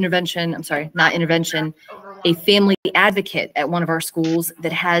actually an intervention, I'm sorry, not intervention, a family advocate at one of our schools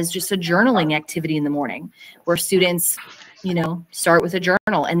that has just a journaling activity in the morning where students start with a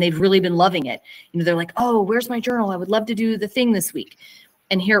journal, and they've really been loving it. They're like, oh, where's my journal? I would love to do the thing this week.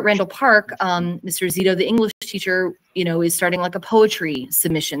 And here at Randall Park, Mr. Zito, the English teacher, is starting like a poetry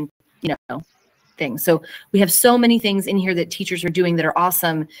submission, thing. So we have so many things in here that teachers are doing that are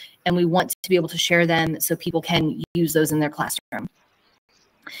awesome, and we want to be able to share them so people can use those in their classroom.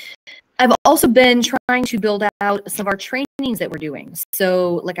 I've also been trying to build out some of our trainings that we're doing.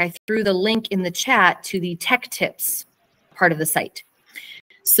 So like I threw the link in the chat to the tech tips part of the site.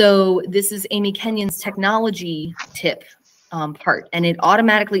 So this is Amy Kenyon's technology tip part, and it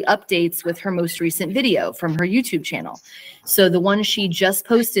automatically updates with her most recent video from her YouTube channel. So the one she just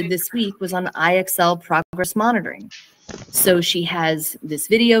posted this week was on IXL progress monitoring. So she has this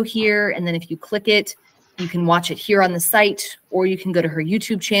video here, and then if you click it, You can watch it here on the site, or you can go to her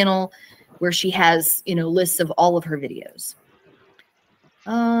YouTube channel where she has, lists of all of her videos.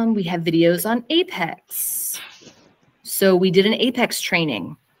 We have videos on Apex. So we did an Apex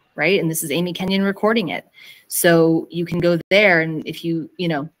training, right? And this is Amy Kenyon recording it. So you can go there, and if you,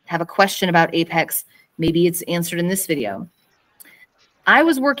 have a question about Apex, maybe it's answered in this video. I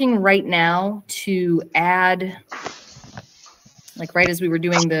was working right now to add, like right as we were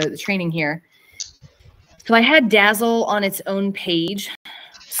doing the training here. So I had Dazzle on its own page.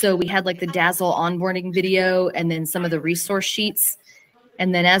 So we had like the Dazzle onboarding video and then some of the resource sheets.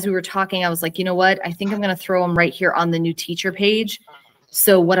 And then as we were talking, I was like, you know what? I think I'm going to throw them right here on the new teacher page.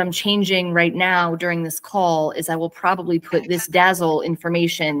 So what I'm changing right now during this call is I will probably put this Dazzle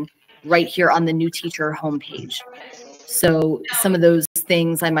information right here on the new teacher homepage. So some of those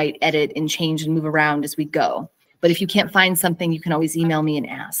things I might edit and change and move around as we go. But if you can't find something, you can always email me and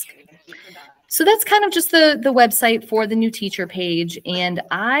ask. So that's kind of just the website for the new teacher page. And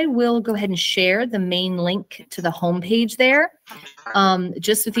I will go ahead and share the main link to the homepage there.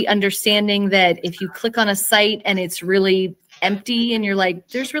 Just with the understanding that if you click on a site and it's really empty and you're like,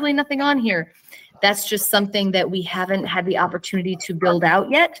 there's really nothing on here, that's just something that we haven't had the opportunity to build out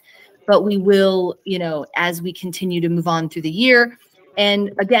yet. But we will, as we continue to move on through the year.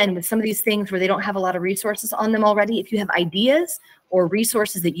 And again, with some of these things where they don't have a lot of resources on them already, if you have ideas or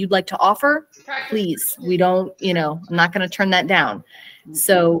resources that you'd like to offer, please, we don't, I'm not going to turn that down.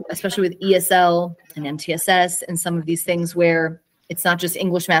 So especially with ESL and MTSS and some of these things where it's not just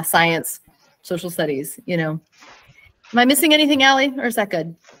English, math, science, social studies, Am I missing anything, Allie, or is that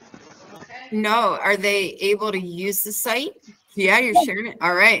good? No. Are they able to use the site? Yeah, you're sharing it.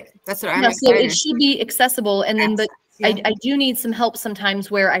 All right. That's what I'm excited. So it should be accessible. And then, but I do need some help sometimes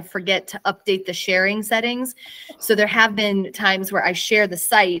where I forget to update the sharing settings. So there have been times where I share the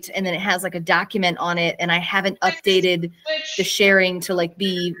site and then it has like a document on it and I haven't updated the sharing to like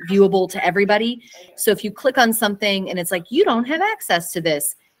be viewable to everybody. So if you click on something and it's like, you don't have access to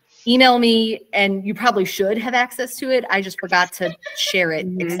this, email me, and you probably should have access to it. I just forgot to share it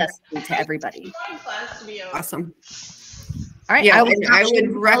accessibly to everybody. Awesome. All right. Yeah, I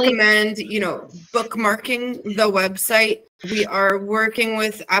would recommend, bookmarking the website. We are working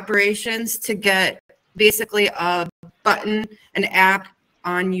with operations to get basically a button, an app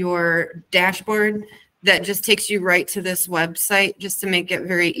on your dashboard that just takes you right to this website, just to make it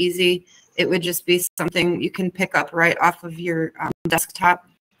very easy. It would just be something you can pick up right off of your desktop,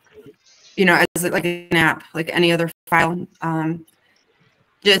 as like an app, like any other file.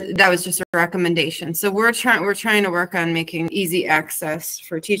 That was just a recommendation. So we're trying to work on making easy access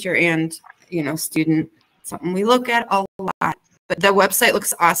for teacher and student. Something we look at a lot. But the website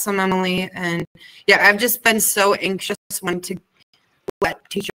looks awesome, Emily. And yeah, I've just been so anxious wanting to let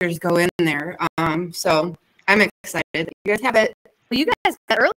teachers go in there. So I'm excited that you guys have it. Well, you guys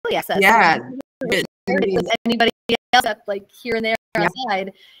got early access. Yeah. With anybody else up like here and there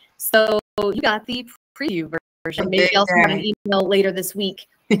outside. So you got the preview version. Maybe I'll send an email later this week.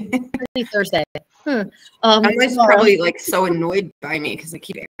 Maybe Thursday. Emily's probably like so annoyed by me because I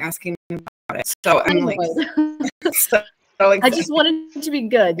keep asking about it. So I'm like, so I just wanted it to be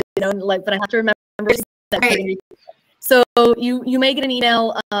good, but I have to remember. Right. So you may get an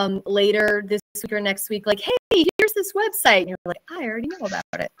email later this week or next week, like, hey, here's this website, and you're like, I already know about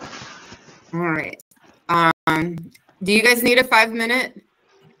it. All right. Do you guys need a 5-minute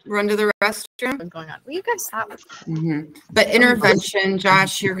run to the restroom? What's going on? Will you guys stop? But intervention,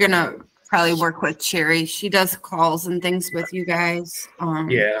 Josh, you're gonna probably work with Cherry. She does calls and things with you guys.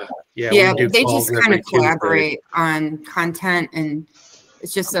 Yeah. They just kind of collaborate on content, and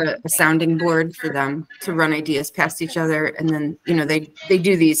it's just a sounding board for them to run ideas past each other. And then they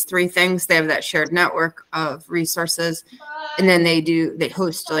do these 3 things. They have that shared network of resources, and then they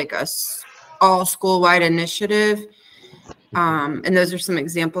host like a all school-wide initiative. And those are some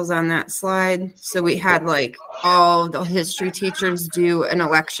examples on that slide. So we had like all the history teachers do an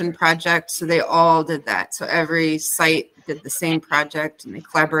election project. So they all did that. So every site did the same project and they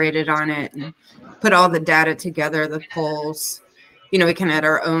collaborated on it and put all the data together, the polls. We can add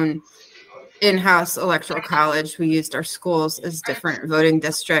our own in-house electoral college. We used our schools as different voting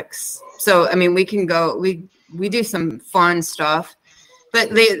districts. So, I mean, we can go, we do some fun stuff.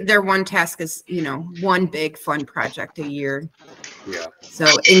 But their one task is, one big fun project a year. Yeah. So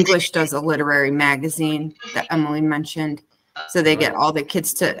English does a literary magazine that Emily mentioned. So they get all the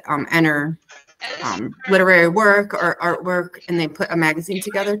kids to enter literary work or artwork, and they put a magazine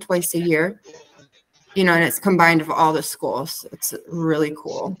together twice a year. And it's combined of all the schools. It's really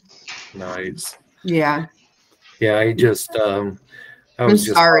cool. Nice. Yeah. Yeah, I just I'm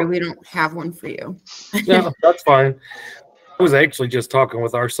sorry, we don't have one for you. No, that's fine. I was actually just talking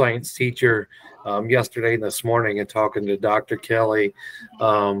with our science teacher yesterday and this morning, and talking to Dr. Kelly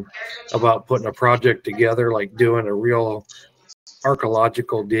about putting a project together, like doing a real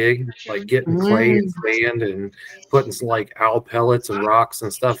archaeological dig, like getting clay and sand and putting some like owl pellets and rocks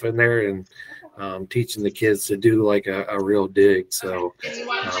and stuff in there, and teaching the kids to do like a real dig. So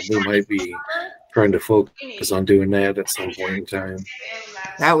we might be trying to focus on doing that at some point in time.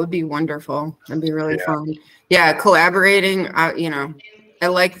 That would be wonderful. That'd be really fun. Yeah, collaborating, you know, I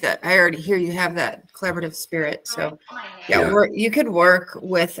like that. I already hear you have that collaborative spirit. So you could work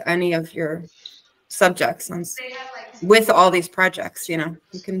with any of your subjects with all these projects, you know,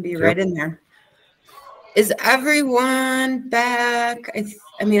 you can be right in there. Is everyone back?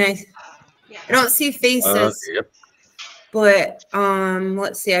 I mean, I don't see faces. But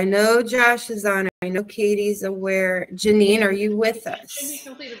let's see. I know Josh is on. I know Katie's aware. Janine, are you with us? Should be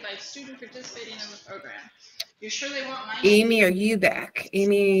completed by student participating in the program. You sure they want mine? Amy, are you back?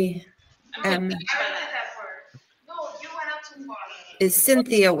 Amy, is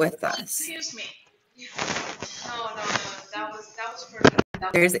Cynthia with us? Excuse me. No, that was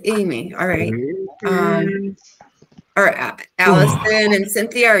for. There's Amy. All right. All right, Allison and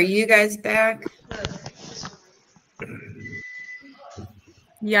Cynthia, are you guys back?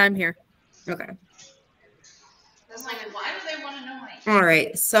 Yeah, I'm here. Okay. Why do they want to know my? All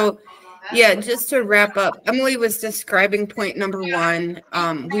right. So, yeah, just to wrap up, Emily was describing point number 1.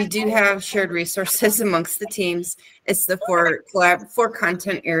 We do have shared resources amongst the teams. It's the four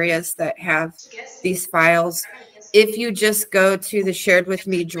content areas that have these files. If you just go to the Shared With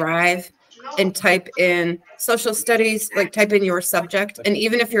Me Drive and type in social studies, like type in your subject, and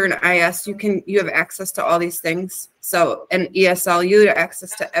even if you're an IS, you have access to all these things. So an ESL, you have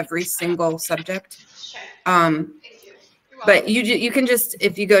access to every single subject. But you can just,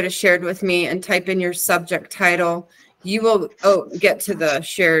 if you go to Shared With Me and type in your subject title, you will get to the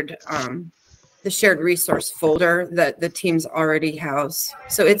shared resource folder that the teams already house.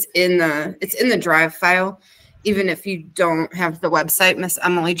 So it's in the Drive file. Even if you don't have the website Miss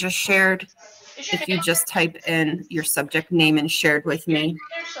Emily just shared, if you just type in your subject name and Shared With Me,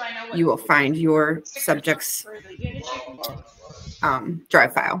 you will find your subject's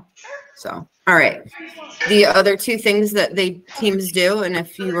Drive file. So, all right. The other 2 things that teams do, and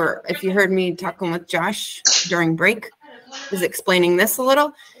if you heard me talking with Josh during break, is explaining this a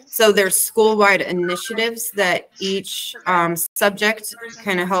little. So there's school-wide initiatives that each subject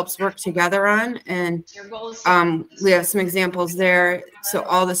kind of helps work together on. And we have some examples there. So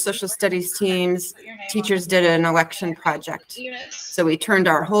all the social studies teachers did an election project. So we turned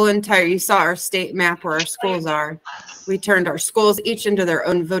our whole you saw our state map where our schools are. We turned our schools each into their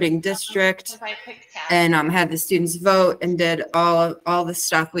own voting district and had the students vote and did all the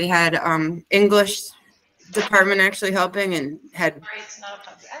stuff. We had English department actually helping and had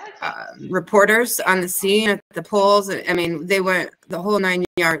reporters on the scene at the polls. I mean, they went the whole 9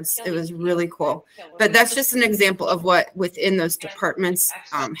 yards. It was really cool. But that's just an example of what within those departments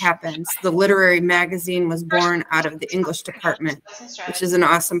happens. The literary magazine was born out of the English department, which is an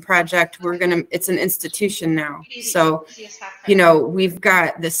awesome project. It's an institution now. So, you know, we've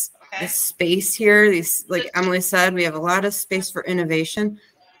got this space here. Like Emily said, we have a lot of space for innovation,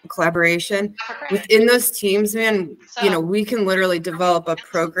 collaboration within those teams, man. You know, we can literally develop a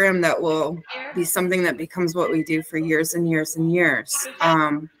program that will be something that becomes what we do for years and years and years,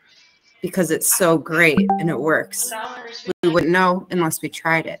 because it's so great and it works. We wouldn't know unless we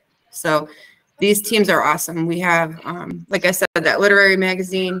tried it. So these teams are awesome. We have, like I said, that literary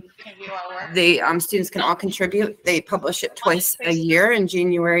magazine. The students can all contribute. They publish it twice a year, in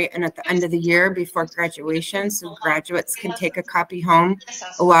January and at the end of the year before graduation. So graduates can take a copy home.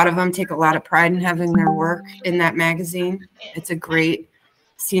 A lot of them take a lot of pride in having their work in that magazine. It's a great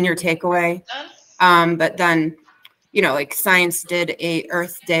senior takeaway. But then, you know, like Science did a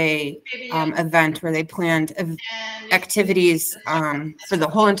Earth Day event where they planned activities for the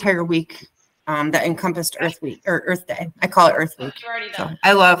whole entire week that encompassed Earth Week or Earth Day. I call it Earth Week. So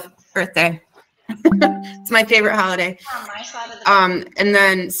I love Earth Day. It's my favorite holiday. And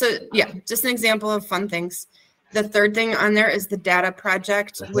then, so yeah, just an example of fun things. The third thing on there is the data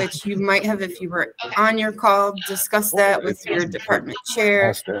project, which you might have, if you were on your call, discuss that with your department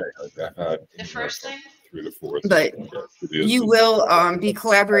chair. The first thing? But you will be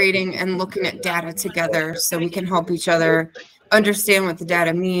collaborating and looking at data together so we can help each other understand what the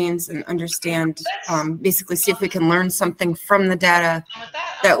data means and understand, basically see if we can learn something from the data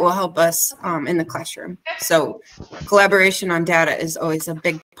that will help us in the classroom. So collaboration on data is always a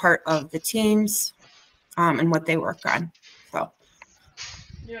big part of the teams and what they work on. So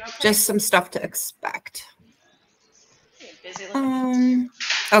just some stuff to expect.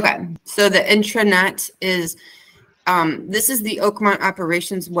 Okay, so the intranet is, this is the Oakmont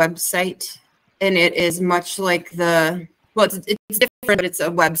operations website, and it is much like the, well, it's different, but it's a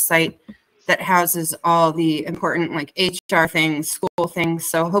website that houses all the important like HR things, school things.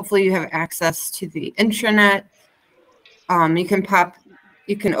 So hopefully you have access to the intranet.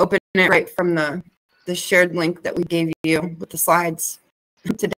 You can open it right from the shared link that we gave you with the slides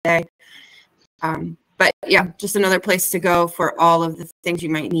today. But yeah, just another place to go for all of the things you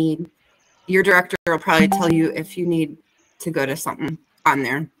might need. Your director will probably tell you if you need to go to something on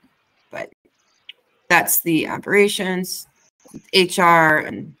there, but that's the operations, HR,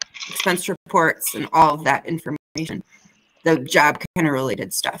 and expense reports, and all of that information, the job kind of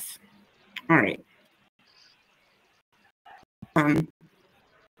related stuff. All right.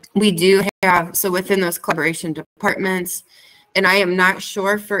 We do have, so within those collaboration departments, and I am not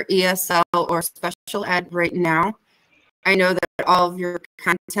sure for ESL or special ed right now. I know that all of your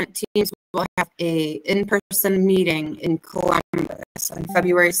content teams will have a in-person meeting in Columbus on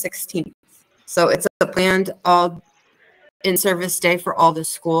February 16th. So it's a planned all in-service day for all the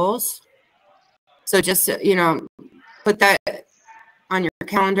schools. So just, you know, put that on your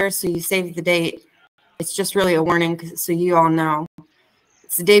calendar so you save the date. It's just really a warning so you all know.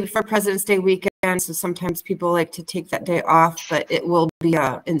 It's the day before President's Day weekend, so sometimes people like to take that day off, but it will be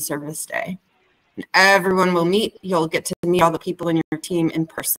a in-service day. And everyone will meet. You'll get to meet all the people in your team in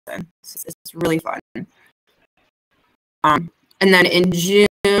person. It's really fun. And then in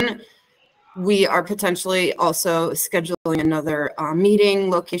June, we are potentially also scheduling another meeting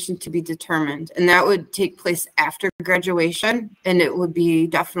location to be determined, and that would take place after graduation, and it would be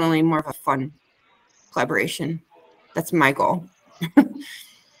definitely more of a fun collaboration. That's my goal. I'm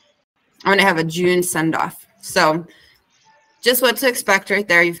going to have a June send-off. So just what to expect right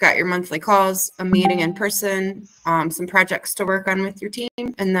there. You've got your monthly calls, a meeting in person, some projects to work on with your team,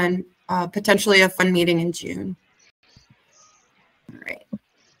 and then potentially a fun meeting in June. All right.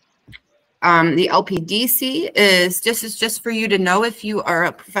 The LPDC is just for you to know if you are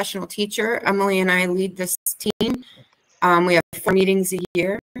a professional teacher. Emily and I lead this team. We have 4 meetings a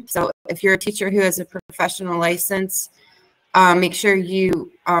year. So if you're a teacher who has a professional license, make sure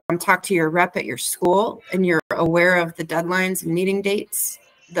you talk to your rep at your school and you're aware of the deadlines and meeting dates.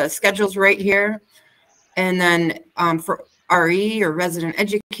 The schedule's right here. And then for RE or resident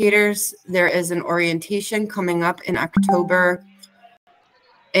educators, there is an orientation coming up in October.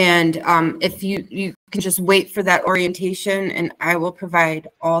 And if you can just wait for that orientation, and I will provide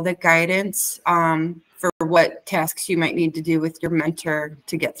all the guidance for what tasks you might need to do with your mentor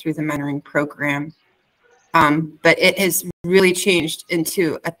to get through the mentoring program. But it has really changed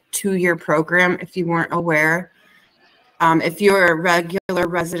into a 2-year program, if you weren't aware. If you're a regular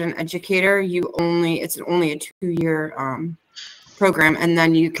resident educator, it's only a 2-year program, and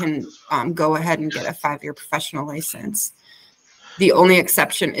then you can go ahead and get a 5-year professional license. The only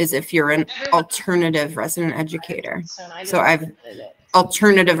exception is if you're an alternative resident educator. So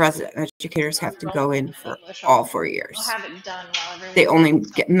alternative resident educators have to go in for all 4 years. They only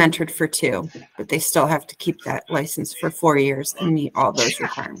get mentored for 2, but they still have to keep that license for 4 years and meet all those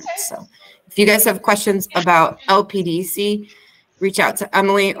requirements. So if you guys have questions about LPDC, reach out to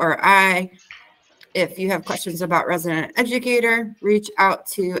Emily or I. If you have questions about resident educator, reach out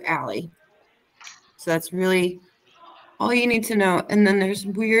to Allie. So that's really all you need to know. And then there's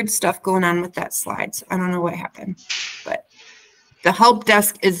weird stuff going on with that slide. So I don't know what happened, but the help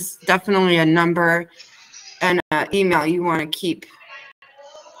desk is definitely a number and an email you want to keep,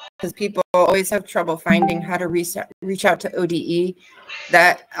 because people always have trouble finding how to reach out to ODE.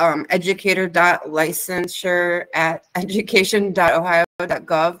 That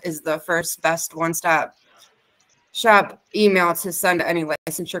educator.licensure@education.ohio.gov is the first best one-stop shop email to send any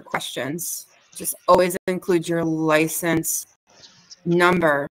licensure questions. Just always include your license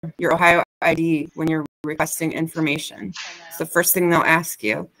number, your Ohio ID when you're requesting information. It's the first thing they'll ask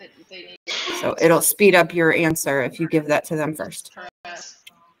you. So it'll speed up your answer if you give that to them first.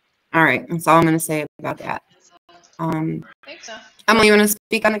 All right, that's all I'm going to say about that. Emily, you want to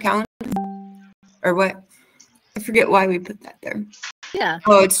speak on the calendar? Or what? I forget why we put that there. Yeah.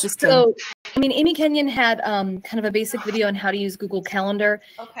 Oh, it's just so. I mean, Amy Kenyon had kind of a basic video on how to use Google Calendar.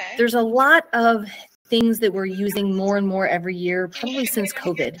 Okay. There's a lot of things that we're using more and more every year, probably since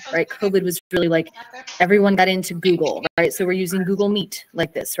COVID, right? COVID was really like everyone got into Google, right? So we're using Google Meet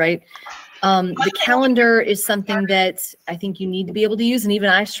like this, right? The calendar is something that I think you need to be able to use, and even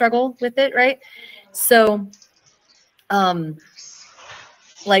I struggle with it, right? So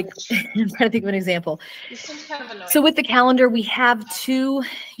like, I'm trying to think of an example. So with the calendar, we have two,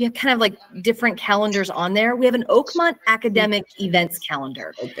 you have kind of like different calendars on there. We have an Oakmont academic events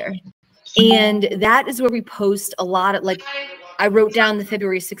calendar. Okay. And that is where we post a lot of, like, I wrote down the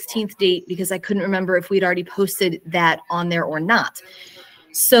February 16th date because I couldn't remember if we'd already posted that on there or not.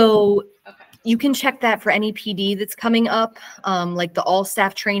 So you can check that for any PD that's coming up, like the all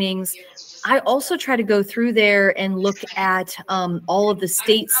staff trainings. I also try to go through there and look at all of the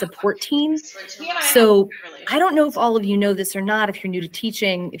state support teams. So I don't know if all of you know this or not. If you're new to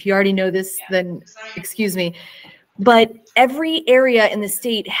teaching, if you already know this, then excuse me. But every area in the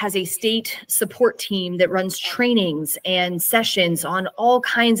state has a state support team that runs trainings and sessions on all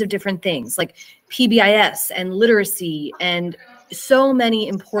kinds of different things like PBIS and literacy and so many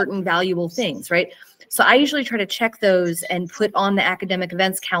important, valuable things, right? So I usually try to check those and put on the academic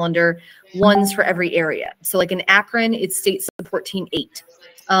events calendar ones for every area. So like in Akron, it's state support team 8.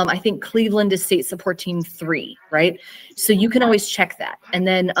 I think Cleveland is state support team 3, right? So you can always check that. And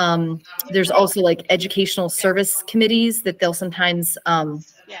then there's also like educational service committees that they'll sometimes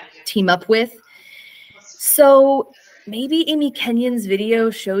team up with. So maybe Amy Kenyon's video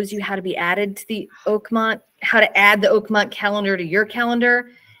shows you how to be added to the Oakmont, how to add the Oakmont calendar to your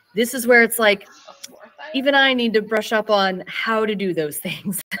calendar. This is where it's like, even I need to brush up on how to do those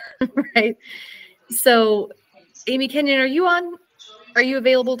things, right? So Amy Kenyon, are you on? Are you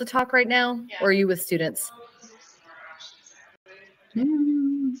available to talk right now, or are you with students?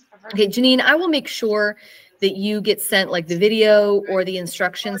 Okay, Janine, I will make sure that you get sent like the video or the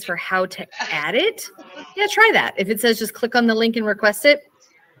instructions for how to add it. Yeah, try that. If it says just click on the link and request it,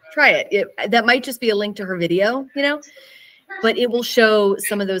 try it. That might just be a link to her video, you know, but it will show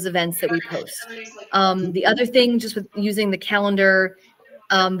some of those events that we post. The other thing, just with using the calendar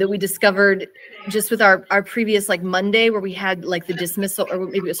that we discovered just with our previous like Monday where we had like the dismissal, or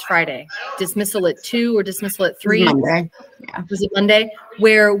maybe it was Friday, dismissal at 2 or dismissal at 3. Monday. Yeah. Was it Monday?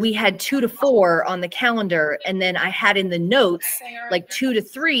 Where we had 2 to 4 on the calendar. And then I had in the notes, like 2 to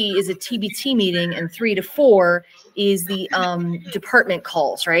 3 is a TBT meeting and 3 to 4 is the department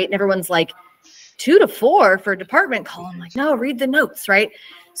calls, right? And everyone's like, 2 to 4 for a department call. I'm like, no, read the notes, right?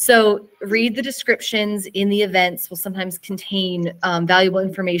 So read the descriptions in the events will sometimes contain valuable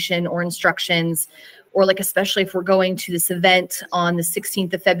information or instructions, or like, especially if we're going to this event on the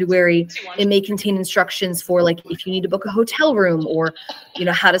 16th of February, it may contain instructions for like, if you need to book a hotel room or, you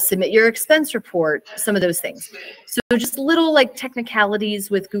know, how to submit your expense report, some of those things. So just little like technicalities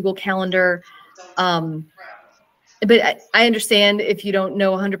with Google Calendar. But I understand if you don't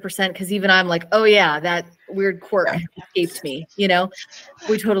know 100%, because even I'm like, oh yeah, that weird quirk escaped me, you know,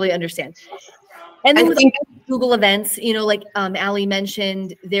 we totally understand. And then with Google Events, you know, like Allie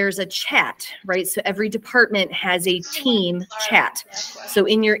mentioned, there's a chat, right? So every department has a team chat. So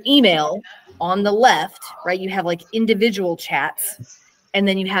in your email on the left, right, you have like individual chats, and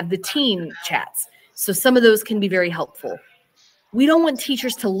then you have the team chats. So some of those can be very helpful. We don't want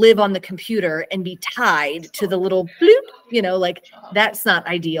teachers to live on the computer and be tied to the little bloop, you know, like that's not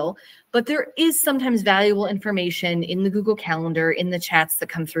ideal. But there is sometimes valuable information in the Google Calendar, in the chats that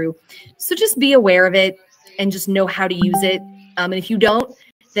come through. So just be aware of it and just know how to use it. And if you don't,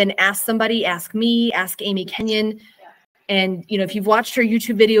 then ask somebody, ask me, ask Amy Kenyon. And, you know, if you've watched her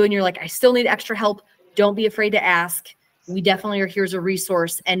YouTube video and you're like, I still need extra help, don't be afraid to ask. We definitely are here as a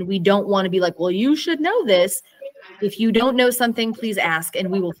resource. And we don't want to be like, well, you should know this. If you don't know something, please ask and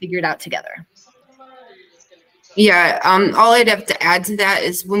we will figure it out together. Yeah, all I'd have to add to that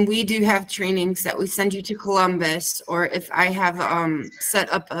is when we do have trainings that we send you to Columbus, or if I have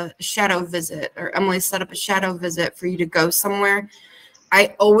set up a shadow visit, or Emily set up a shadow visit for you to go somewhere,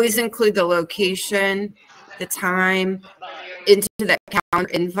 I always include the location, the time into that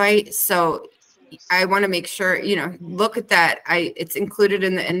calendar invite. So I want to make sure, you know, look at that. It's included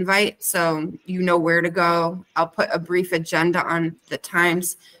in the invite, so you know where to go. I'll put a brief agenda on the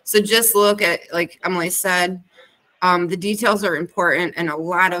times. So just look at, like Emily said, the details are important, and a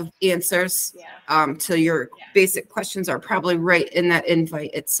lot of answers to your basic questions are probably right in that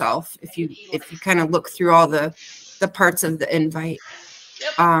invite itself. If you kind of look through all the parts of the invite.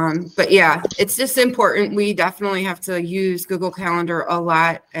 But yeah, it's just important. We definitely have to use Google Calendar a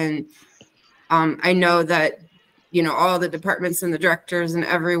lot, and I know that, you know, all the departments and the directors and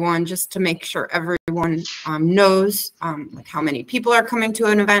everyone, just to make sure everyone knows like how many people are coming to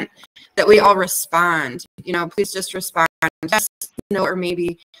an event, that we all respond. You know, please just respond, just know, or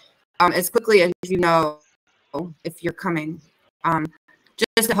maybe as quickly as you know if you're coming,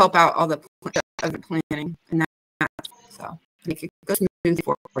 just to help out all the planning and that, so make it go smoothly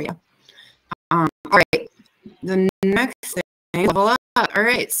for you. All right, the next thing, level up. All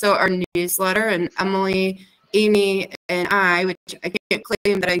right. So our newsletter, and Emily, Amy, and I, which I can't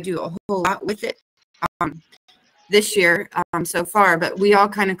claim that I do a whole lot with it this year so far, but we all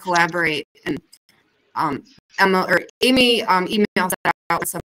kind of collaborate. And Amy emails it out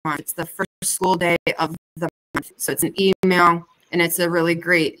once a month. It's the first school day of the month. So it's an email, and it's a really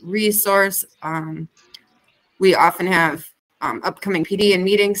great resource. We often have upcoming PD and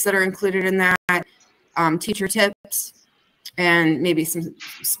meetings that are included in that, teacher tips, and maybe some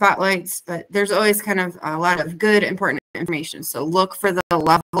spotlights, but there's always kind of a lot of good, important information. So look for the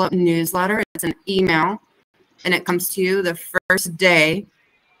Level Up newsletter. It's an email, and it comes to you the first day,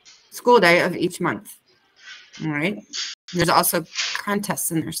 school day of each month. All right. There's also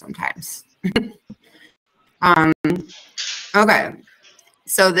contests in there sometimes. Okay.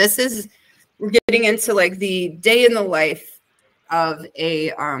 So we're getting into like the day in the life of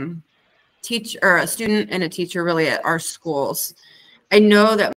a teacher or a student and a teacher really at our schools. I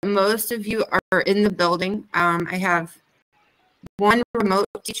know that most of you are in the building. I have one remote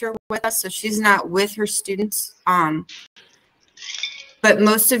teacher with us, so she's not with her students. But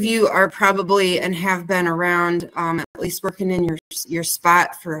most of you are probably and have been around, at least working in your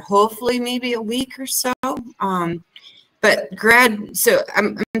spot for hopefully maybe a week or so. But so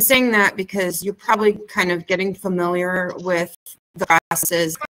I'm saying that because you're probably kind of getting familiar with the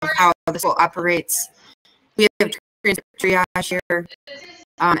processes of how the school operates. We have triage here,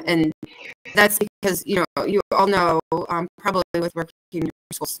 and that's because you all know probably with working in your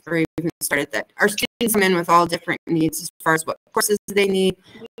schools or even started that our students come in with all different needs as far as what courses they need,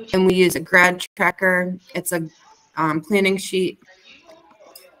 and we use a grad tracker. It's a planning sheet,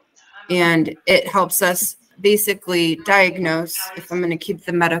 and it helps us basically diagnose, if I'm going to keep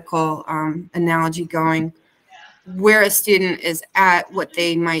the medical analogy going, where a student is at, what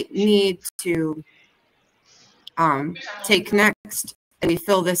they might need to take next. And we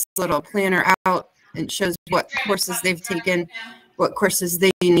fill this little planner out, and it shows what courses they've taken, what courses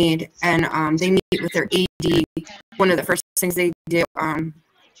they need, and they meet with their AD. One of the first things they do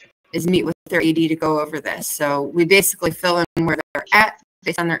is meet with their AD to go over this. So we basically fill in where they're at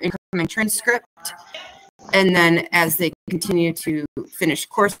based on their incoming transcript. And then as they continue to finish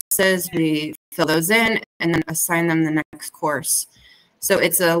courses, we fill those in and then assign them the next course. So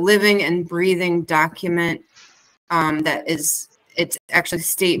it's a living and breathing document it's actually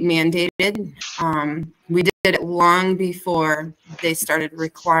state mandated. We did it long before they started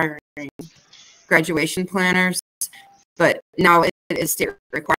requiring graduation planners, but now it is state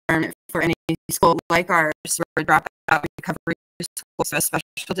requirement for any school like ours, where dropout recovery schools have a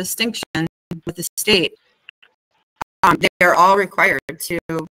special distinction with the state. They're all required to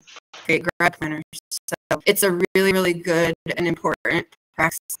create grad planners. So it's a really, really good and important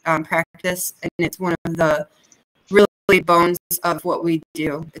practice, and it's one of the really bones of what we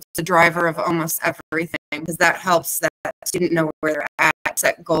do. It's the driver of almost everything, because that helps that student know where they're at,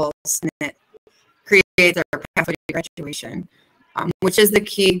 set goals, and it creates their pathway to graduation, which is the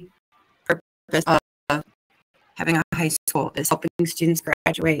key purpose of having a high school, is helping students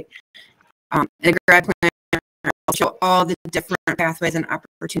graduate. And a grad planner show all the different pathways and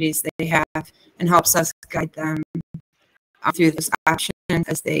opportunities they have, and helps us guide them through this option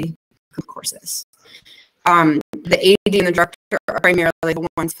as they complete courses. The AD and the director are primarily the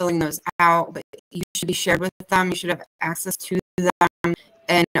ones filling those out, but you should be shared with them. You should have access to them,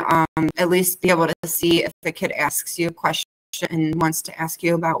 and at least be able to see if the kid asks you a question and wants to ask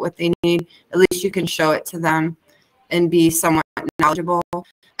you about what they need. At least you can show it to them and be somewhat knowledgeable.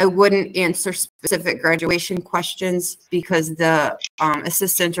 I wouldn't answer specific graduation questions, because the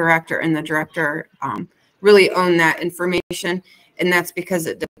assistant director and the director really own that information, and that's because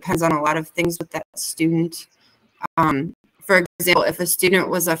it depends on a lot of things with that student. For example, if a student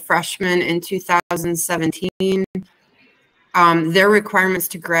was a freshman in 2017, their requirements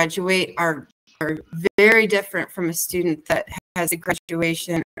to graduate are very different from a student that has a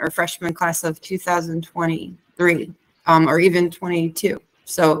graduation or freshman class of 2023 or even 22.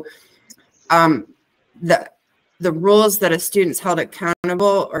 So the rules that a student's held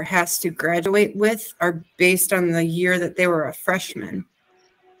accountable or has to graduate with are based on the year that they were a freshman.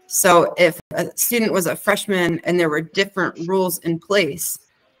 So if a student was a freshman and there were different rules in place,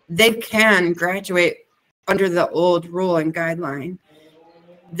 they can graduate under the old rule and guideline.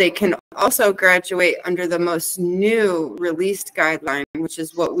 They can also graduate under the most new released guideline, which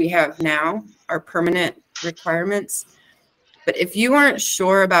is what we have now, our permanent requirements. But if you aren't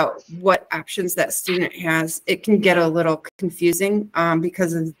sure about what options that student has, it can get a little confusing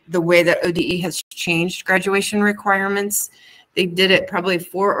because of the way that ODE has changed graduation requirements. They did it probably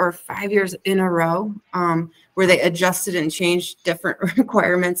 4 or 5 years in a row, where they adjusted and changed different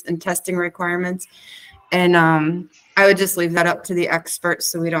requirements and testing requirements. And I would just leave that up to the experts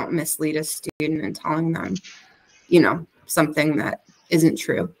so we don't mislead a student in telling them, you know, something that isn't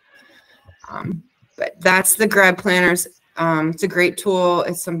true. But that's the grad planners. It's a great tool.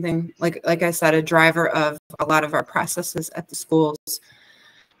 It's something, like I said, a driver of a lot of our processes at the schools.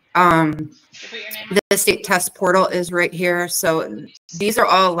 The state test portal is right here. So these are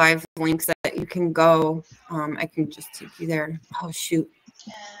all live links that you can go. I can just take you there. Oh, shoot.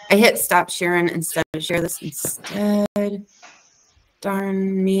 I hit stop sharing instead of share this instead.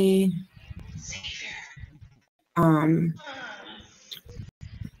 Darn me. Thought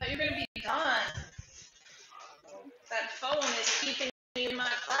you were going to be gone. That phone is keeping me in my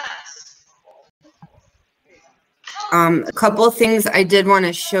class. A couple of things I did want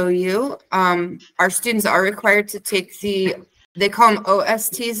to show you. Our students are required to take they call them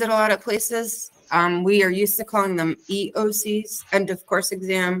OSTs at a lot of places. We are used to calling them EOCs, end of course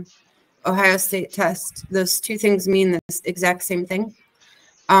exam, Ohio State test. Those two things mean the exact same thing.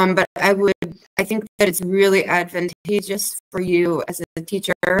 But I think that it's really advantageous for you as a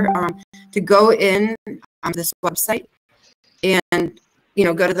teacher to go in on this website and, you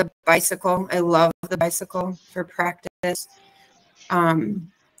know, go to the bicycle. I love the bicycle for practice.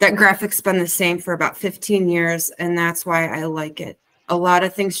 That graphic's been the same for about 15 years, and that's why I like it. A lot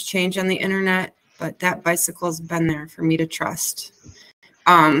of things change on the internet, but that bicycle's been there for me to trust.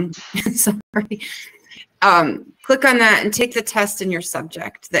 Sorry. Click on that and take the test in your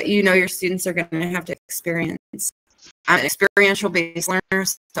subject that you know your students are going to have to experience. I'm an experiential-based learner,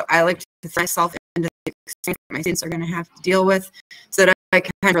 so I like to throw myself into the experience that my students are going to have to deal with so that I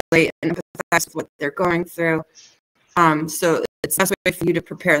can relate and empathize with what they're going through. So it's the best way for you to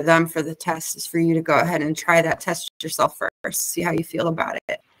prepare them for the test is for you to go ahead and try that test yourself first, see how you feel about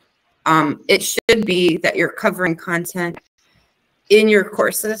it. It should be that you're covering content in your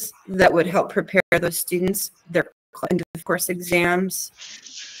courses that would help prepare those students, their end of course exams.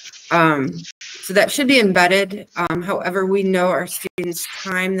 So that should be embedded. However, we know our students'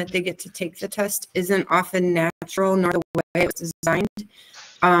 time that they get to take the test isn't often natural nor the way it was designed.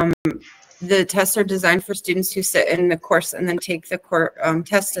 The tests are designed for students who sit in the course and then take the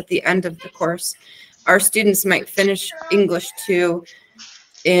test at the end of the course. Our students might finish English 2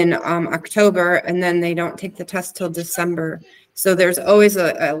 in October, and then they don't take the test till December. So there's always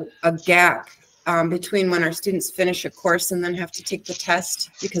a gap between when our students finish a course and then have to take the test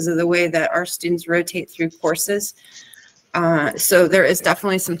because of the way that our students rotate through courses. So there is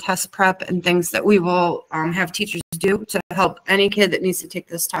definitely some test prep and things that we will have teachers do to help any kid that needs to take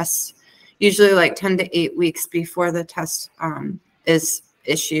this test, usually like 10 to 8 weeks before the test is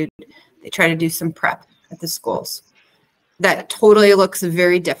issued. They try to do some prep at the schools. That totally looks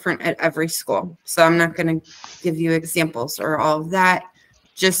very different at every school. So I'm not going to give you examples or all of that.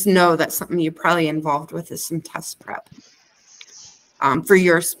 Just know that something you're probably involved with is some test prep for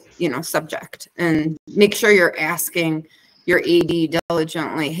your, subject. And make sure you're asking your AD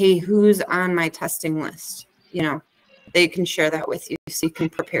diligently, hey, who's on my testing list? They can share that with you so you can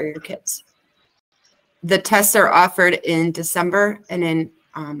prepare your kids. The tests are offered in December and in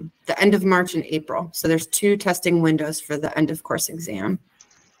the end of March and April. So there's 2 testing windows for the end of course exam.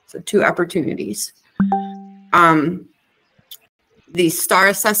 So 2 opportunities. The STAR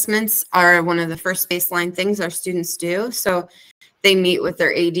assessments are one of the first baseline things our students do. So they meet with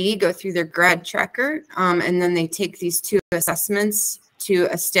their AD, go through their grad tracker, and then they take these 2 assessments to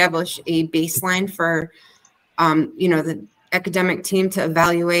establish a baseline for, the academic team to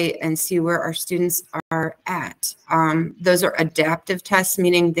evaluate and see where our students are at. Those are adaptive tests,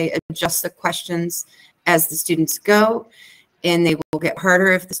 meaning they adjust the questions as the students go, and they will get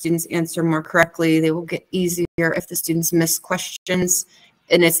harder if the students answer more correctly. They will get easier if the students miss questions,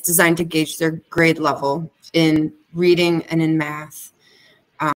 and it's designed to gauge their grade level in reading and in math.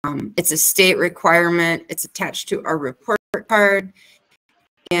 It's a state requirement. It's attached to our report card,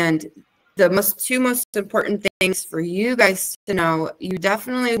 and the 2 most important things for you guys to know, you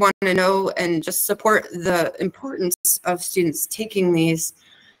definitely want to know and just support the importance of students taking these.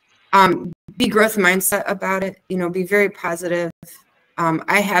 Be growth mindset about it, be very positive.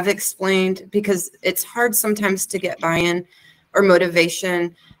 I have explained, because it's hard sometimes to get buy-in or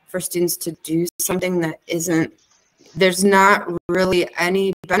motivation for students to do something that there's not really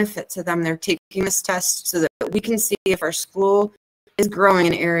any benefit to them. They're taking this test so that we can see if our school is growing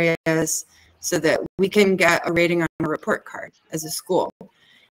in areas so that we can get a rating on a report card as a school.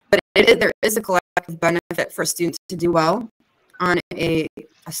 But there is a collective benefit for students to do well on a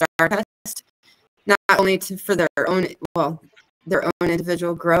STAR test, not only for their own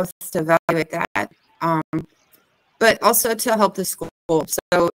individual growth to evaluate that, but also to help the school.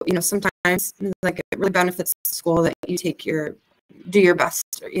 So, you know, sometimes like it really benefits the school that you do your best,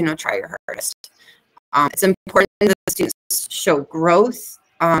 you know, try your hardest. It's important that the students show growth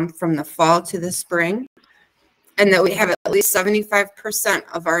from the fall to the spring, and that we have at least 75%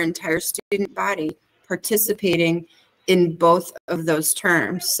 of our entire student body participating in both of those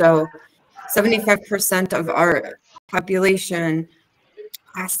terms. So 75% of our population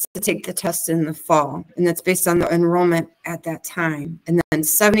has to take the test in the fall, and that's based on the enrollment at that time. And then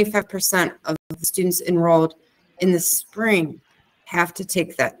 75% of the students enrolled in the spring have to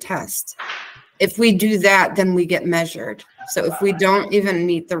take that test. If we do that, then we get measured. So if we don't even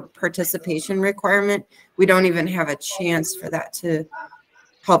meet the participation requirement, we don't even have a chance for that to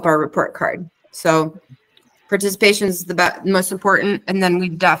help our report card. So participation is the most important. And then we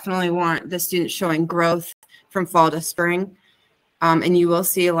definitely want the students showing growth from fall to spring. And you will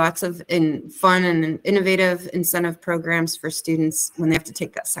see lots of fun and innovative incentive programs for students when they have to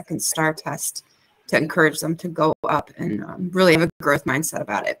take that second STAR test to encourage them to go up and really have a growth mindset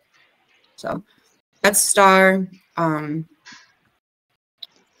about it. So that's STAR. All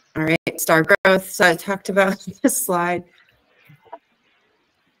right, STAR growth. So I talked about this slide.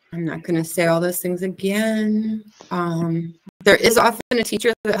 I'm not going to say all those things again. There is often a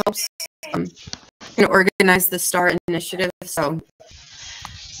teacher that helps kind of organize the STAR initiative. So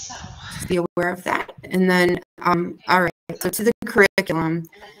just be aware of that. And then, all right, so to the curriculum,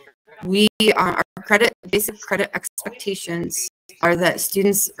 our basic credit expectations are that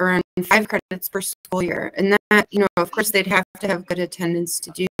students earn 5 credits per school year. And that, you know, of course, they'd have to have good attendance to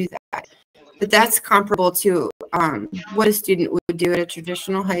do that. But that's comparable to what a student would do at a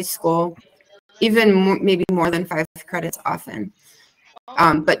traditional high school, even maybe more than 5 credits often.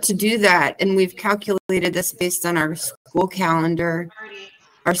 But to do that, and we've calculated this based on our school calendar,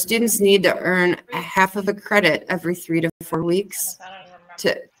 our students need to earn a half of a credit every 3 to 4 weeks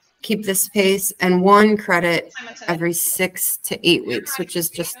to keep this pace, and 1 credit every 6 to 8 weeks, which is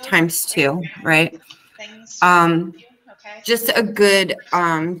just times 2, right? Just a good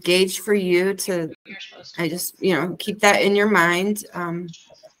gauge for you to, you know, keep that in your mind.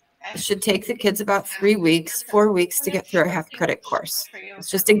 It should take the kids about 4 weeks to get through a half credit course.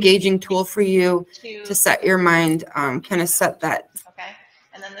 It's just a gauging tool for you to set your mind, kind of set that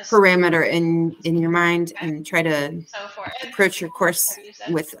parameter in your mind and try to approach your course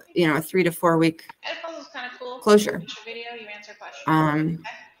with, you know, a 3 to 4 week closure. I'm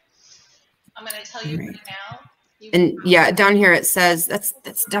going to tell you right now. And yeah, down here it says that's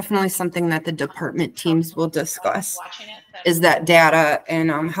definitely something that the department teams will discuss, is that data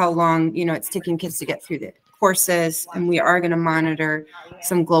and how long, you know, it's taking kids to get through the courses. And we are going to monitor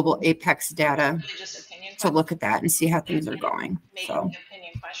some global Apex data to look at that and see how things are going. So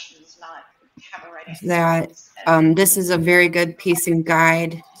that this is a very good pacing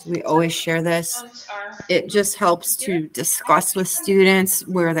guide. So we always share this. It just helps to discuss with students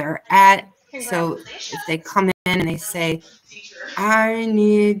where they're at. So if they come in and they say, I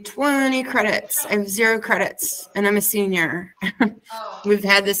need 20 credits, I have 0 credits, and I'm a senior. We've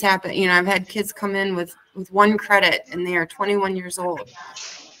had this happen. You know, I've had kids come in with 1 credit and they are 21 years old.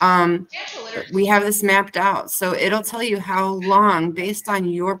 We have this mapped out. So it'll tell you how long based on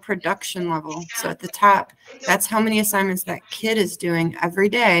your production level. So at the top, that's how many assignments that kid is doing every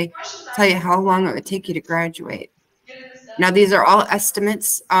day. Tell you how long it would take you to graduate. Now, these are all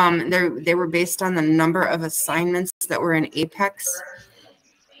estimates. They were based on the number of assignments that were in Apex.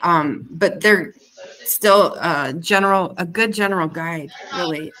 But they're still a good general guide,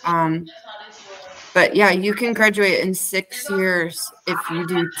 really. But yeah, you can graduate in 6 years if you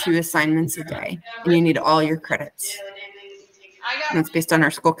do 2 assignments a day and you need all your credits. And it's based on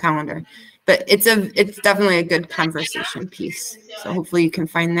our school calendar. But it's definitely a good conversation piece. So hopefully you can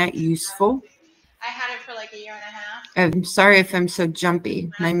find that useful. I had it for like a year and a half. I'm sorry if I'm so jumpy.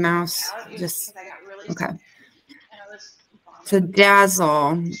 My mouse just, okay. So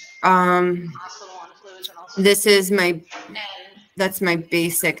Dazzle. This is that's my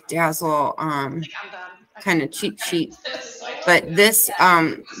basic Dazzle kind of cheat sheet. But this,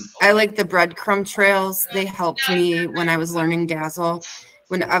 I like the breadcrumb trails. They helped me when I was learning Dazzle.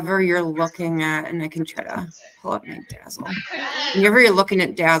 Whenever you're looking at, and I can try to pull up my Dazzle. Whenever you're looking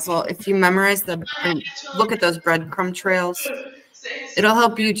at Dazzle, if you memorize look at those breadcrumb trails, it'll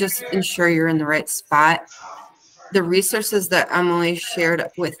help you just ensure you're in the right spot. The resources that Emily shared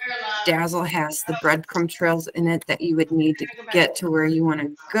with Dazzle has the breadcrumb trails in it that you would need to get to where you want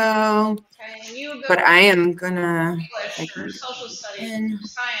to go. But I am gonna, I'm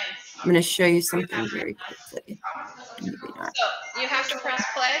gonna show you something very quickly. Maybe not. So you have to press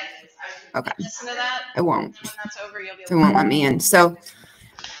play. Okay. Listen to that. I won't. When that's over, you'll be It won't let me in. So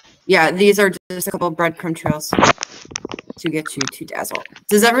yeah, these are just a couple of breadcrumb trails to get you to Dazzle.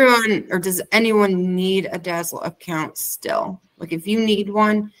 Does everyone or does anyone need a Dazzle account still? Like if you need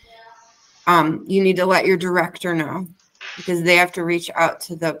one, you need to let your director know because they have to reach out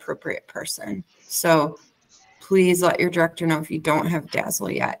to the appropriate person. So please let your director know if you don't have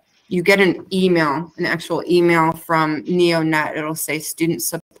Dazzle yet. You get an email, an actual email from Neonet. It'll say student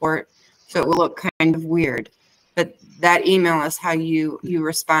support. So it will look kind of weird. But that email is how you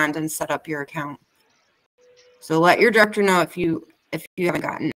respond and set up your account. So let your director know if you haven't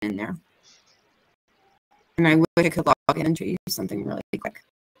gotten in there. And I wish I could log in and show you something really quick.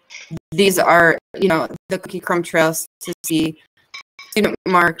 These are, the cookie crumb trails to see student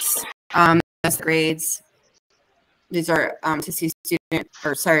marks, grades. These are to see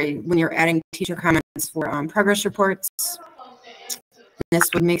when you're adding teacher comments for progress reports. This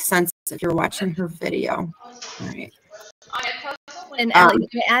would make sense if you're watching her video. All right. And Allie,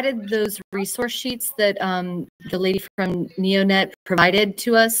 I added those resource sheets that the lady from Neonet provided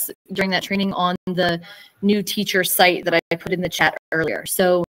to us during that training on the new teacher site that I put in the chat earlier.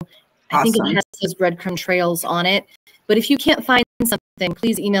 So I think it has those breadcrumb trails on it. But if you can't find something,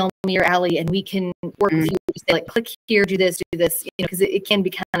 please email me or Allie, and we can work with you. Say, like, click here, do this, because it can be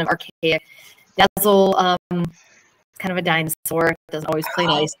kind of archaic. Dazzle, kind of a dinosaur. It doesn't always play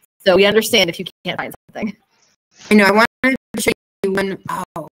nice. So we understand if you can't find something. I know. I wanted to show you one.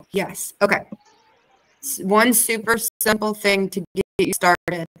 Oh, yes. Okay. One super simple thing to get you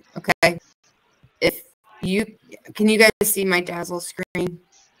started. Okay. Can you guys see my Dazzle screen?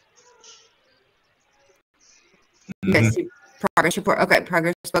 You guys see progress report? Okay,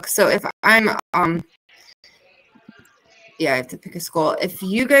 progress book. So if I'm I have to pick a school. If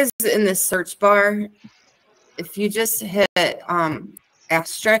you guys in the search bar, if you just hit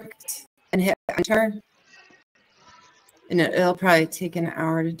asterisk and hit enter, and it'll probably take an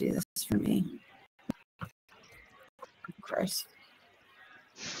hour to do this for me. Of course.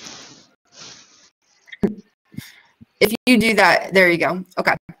 If you do that, there you go.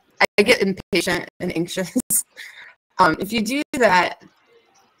 Okay. I get impatient and anxious. If you do that,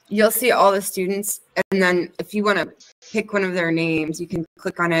 you'll see all the students. And then if you want to pick one of their names, you can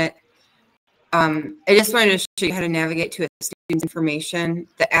click on it. I just wanted to show you how to navigate to a student's information.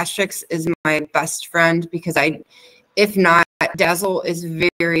 The asterisk is my best friend because if not, Dazzle is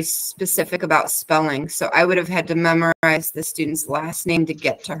very specific about spelling. So I would have had to memorize the student's last name to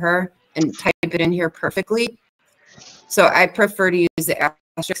get to her and type it in here perfectly. So I prefer to use the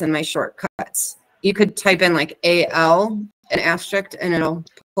asterisk in my shortcuts. You could type in like AL, an asterisk, and it'll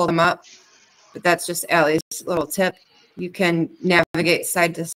pull them up. But that's just Allie's little tip. You can navigate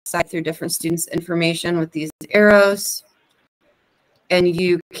side to side through different students' information with these arrows. And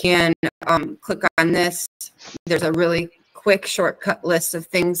you can click on this. There's a really quick shortcut list of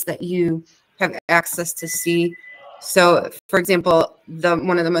things that you have access to see. So, for example,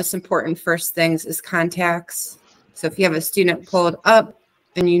 one of the most important first things is contacts. So if you have a student pulled up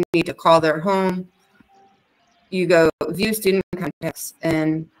and you need to call their home, you go view student contacts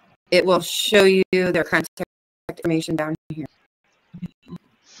and it will show you their contact information down here,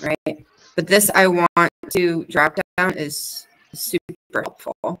 right? But this I want to drop down is super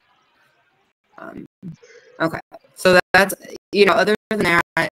helpful. Okay, so that's, other than that,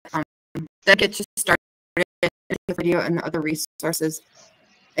 that gets you started in the video and the other resources.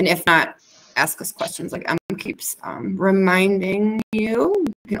 And if not, ask us questions. Like Emma keeps reminding you,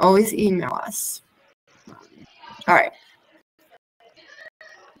 you can always email us. All right.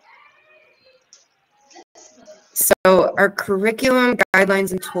 So our curriculum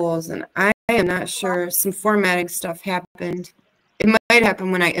guidelines and tools, and I am not sure, some formatting stuff happened. It might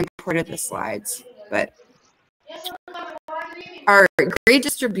happen when I imported the slides, but our grade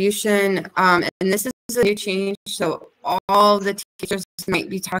distribution, and this is a new change, so all the teachers might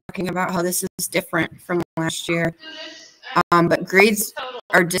be talking about how this is different from last year. But grades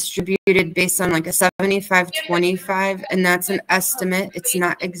are distributed based on like a 75-25, and that's an estimate. It's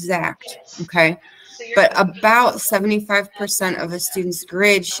not exact, okay? But about 75% of a student's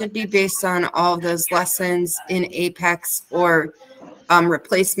grade should be based on all of those lessons in Apex or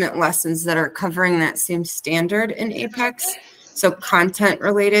replacement lessons that are covering that same standard in Apex. So content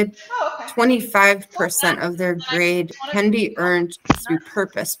related, 25% of their grade can be earned through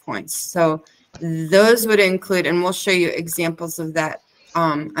purpose points. So those would include, and we'll show you examples of that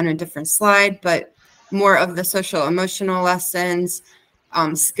on a different slide, but more of the social emotional lessons,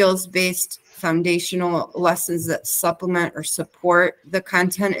 skills-based foundational lessons that supplement or support the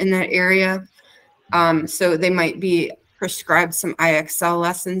content in that area. So they might be prescribed some IXL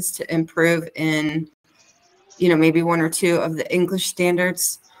lessons to improve in, you know, maybe 1 or 2 of the English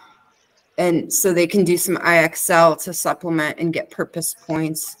standards. And so they can do some IXL to supplement and get purpose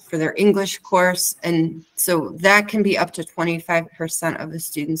points for their English course. And so that can be up to 25% of the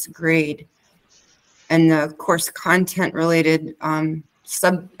student's grade. And the course content related,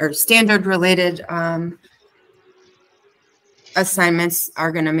 standard related assignments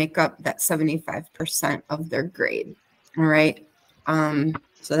are going to make up that 75% of their grade. All right.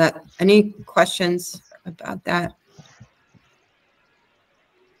 So that, any questions about that?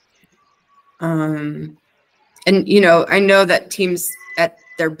 And, you know, I know that teams at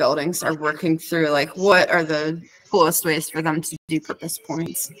their buildings are working through like, what are the coolest ways for them to do purpose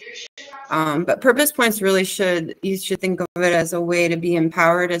points? But purpose points really you should think of it as a way to be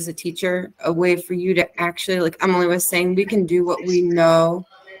empowered as a teacher, a way for you to actually, like Emily was saying, we can do what we know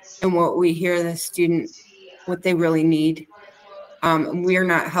and what we hear the student, what they really need. And we are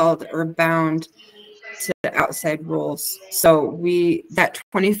not held or bound to outside rules. So that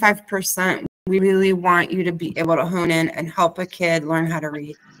 25%, we really want you to be able to hone in and help a kid learn how to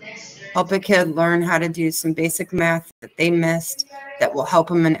read. Help a kid learn how to do some basic math that they missed that will help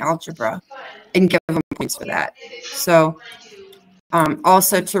them in algebra and give them points for that. So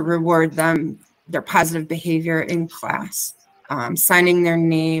also to reward them, their positive behavior in class, signing their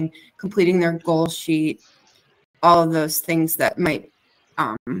name, completing their goal sheet, all of those things that might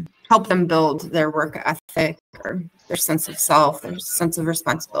help them build their work ethic or their sense of self, their sense of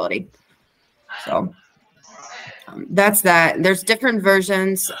responsibility. So that's that. There's different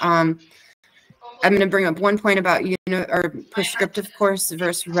versions. I'm going to bring up one point about, you know, our prescriptive course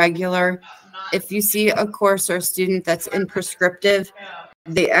versus regular. If you see a course or a student that's in prescriptive,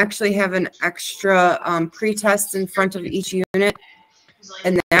 they actually have an extra pre-test in front of each unit.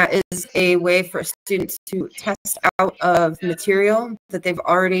 And that is a way for students to test out of material that they've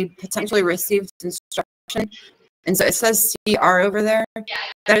already potentially received instruction. And so it says CR over there.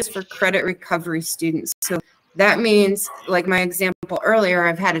 That is for credit recovery students. So that means, like my example earlier,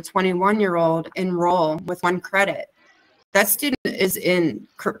 I've had a 21-year-old enroll with 1 credit. That student is in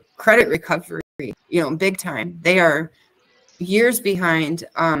credit recovery, you know, big time. They are years behind.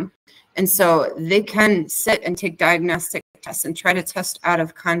 And so they can sit and take diagnostic tests and try to test out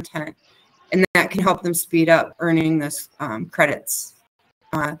of content. And that can help them speed up earning those credits.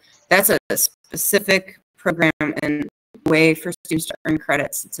 That's a specific program and way for students to earn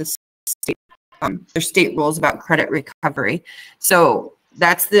credits. It's a state, there's state rules about credit recovery. So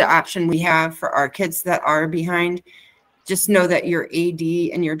that's the option we have for our kids that are behind. Just know that your AD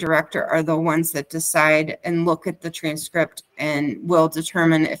and your director are the ones that decide and look at the transcript and will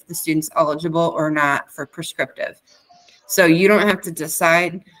determine if the student's eligible or not for prescriptive. So you don't have to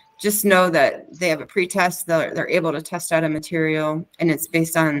decide. Just know that they have a pre-test. They're able to test out a material, and it's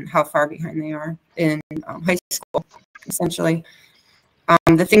based on how far behind they are in high school, essentially.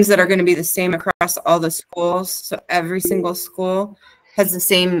 The things that are going to be the same across all the schools. So every single school has the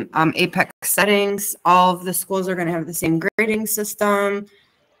same APEX settings. All of the schools are going to have the same grading system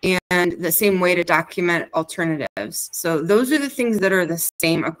and the same way to document alternatives. So those are the things that are the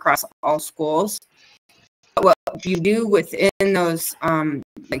same across all schools. What you do within those,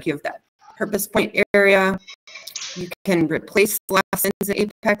 like you have that purpose point area, you can replace lessons in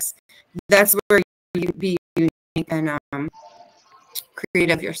APEX. That's where you be unique and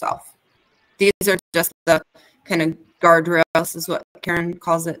creative yourself. These are just the kind of guardrails, is what Karen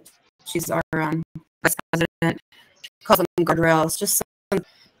calls it. She's our vice president. She calls them guardrails, just some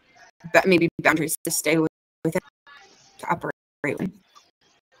maybe boundaries to stay within, to operate with.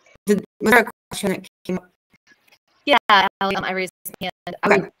 Was there a question that came up? Yeah, I raised my hand.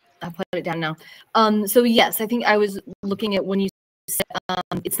 Okay. I'll put it down now. So yes, I think I was looking at when you said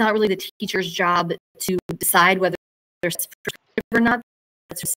it's not really the teacher's job to decide whether there's prescriptive or not.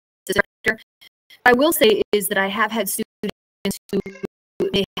 That's the director. I will say is that I have had students who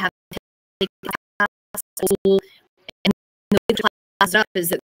they have taken class school, and the way the class is up is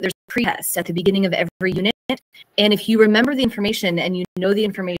that there's a pre-test at the beginning of every unit. And if you remember the information and you know the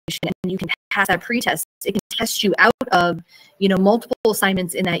information and you can pass that pre-test, it can test you out of, you know, multiple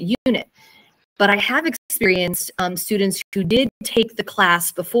assignments in that unit. But I have experienced students who did take the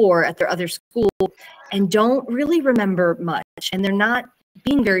class before at their other school and don't really remember much, and they're not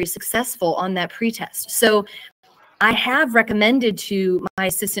being very successful on that pretest. So I have recommended to my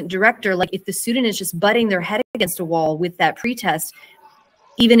assistant director, like if the student is just butting their head against a wall with that pretest,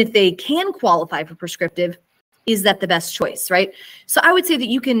 even if they can qualify for prescriptive, is that the best choice, right? So I would say that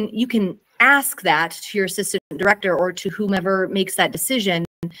you can ask that to your assistant director or to whomever makes that decision.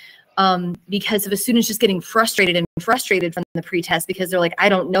 because if a student's just getting frustrated from the pretest because they're like, I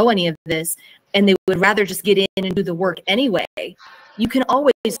don't know any of this, and they would rather just get in and do the work anyway, you can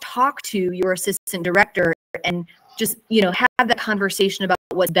always talk to your assistant director and just, you know, have that conversation about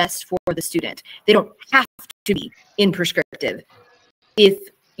what's best for the student. They don't have to be in prescriptive if,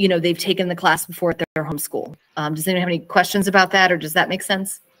 you know, they've taken the class before at their home school. Does anyone have any questions about that, or does that make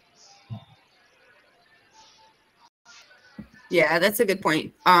sense? Yeah, that's a good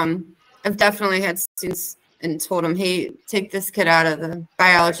point. I've definitely had students and told them, hey, take this kid out of the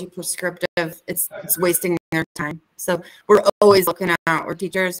biology prescriptive. It's wasting their time. So we're always looking out. We're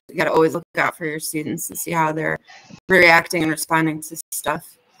teachers. You got to always look out for your students and see how they're reacting and responding to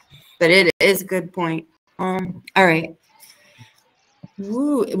stuff. But it is a good point. All right.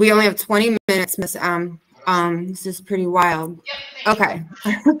 Woo, we only have 20 minutes, Miss. This is pretty wild. Okay.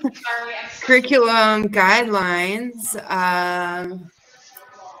 Curriculum guidelines.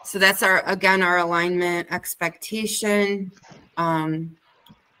 So that's our alignment expectation.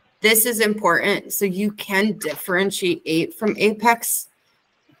 This is important. So you can differentiate from Apex,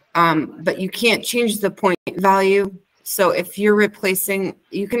 but you can't change the point value. So if you're replacing,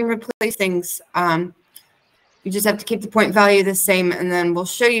 you can replace things. You just have to keep the point value the same, and then we'll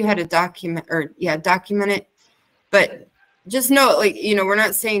show you how to document it. But just know, like, you know, we're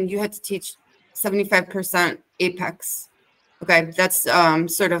not saying you have to teach 75% Apex. Okay, that's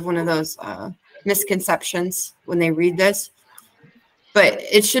sort of one of those misconceptions when they read this. But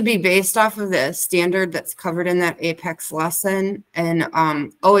it should be based off of the standard that's covered in that Apex lesson, and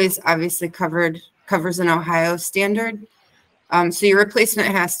always obviously covers an Ohio standard. So your replacement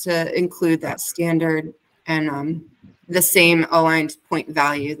has to include that standard and the same aligned point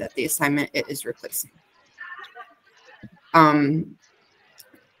value that the assignment is replacing. And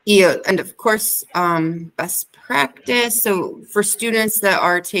of course, best practice. So for students that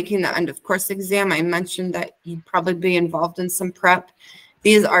are taking the end of course exam, I mentioned that you'd probably be involved in some prep.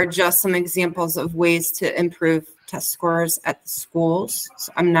 These are just some examples of ways to improve test scores at the schools.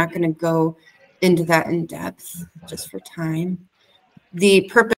 So I'm not going to go into that in depth just for time. The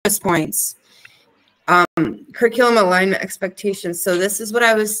purpose points. Curriculum alignment expectations. So this is what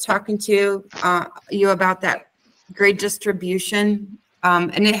I was talking to you about, that grade distribution,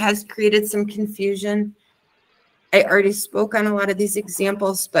 and it has created some confusion. I already spoke on a lot of these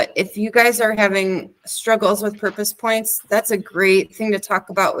examples, but if you guys are having struggles with purpose points, that's a great thing to talk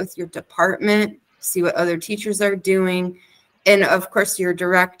about with your department, see what other teachers are doing, and of course your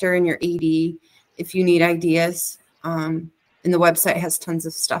director and your AD if you need ideas. And the website has tons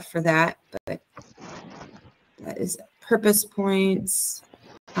of stuff for that, but that is purpose points.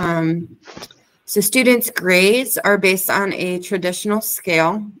 So students' grades are based on a traditional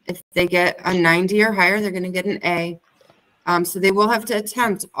scale. If they get a 90 or higher, they're going to get an A. So they will have to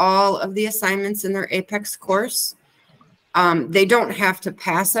attempt all of the assignments in their Apex course. They don't have to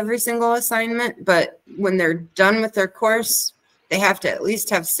pass every single assignment, but when they're done with their course, they have to at least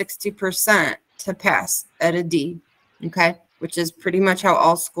have 60% to pass at a D, okay? Which is pretty much how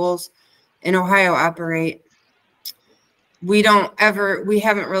all schools in Ohio operate. We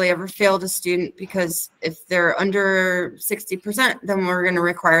haven't really ever failed a student, because if they're under 60%, then we're going to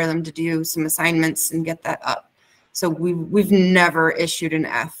require them to do some assignments and get that up. So we've never issued an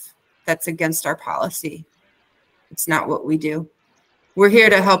F. That's against our policy. It's not what we do. We're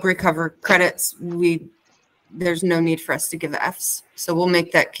here to help recover credits. There's no need for us to give Fs. So we'll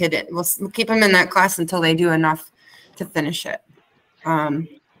make that kid, we'll keep them in that class until they do enough to finish it.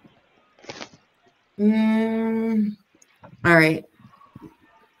 All right.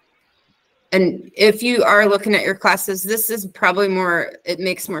 And if you are looking at your classes, this is probably more, it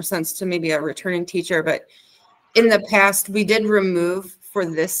makes more sense to maybe a returning teacher, but in the past, we did remove, for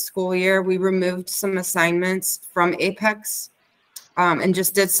this school year, we removed some assignments from Apex and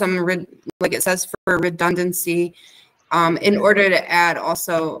just did some, like it says, for redundancy, in order to add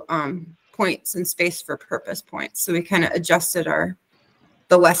also points and space for purpose points. So we kind of adjusted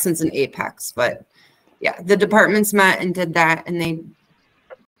the lessons in Apex, but yeah, the departments met and did that, and they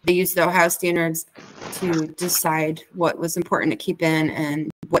used the Ohio standards to decide what was important to keep in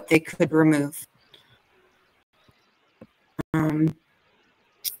and what they could remove.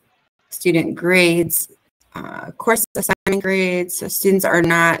 Student grades, course assignment grades. So students are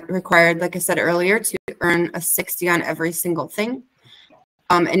not required, like I said earlier, to earn a 60 on every single thing.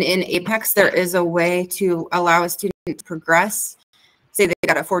 And in Apex, there is a way to allow a student to progress. Say they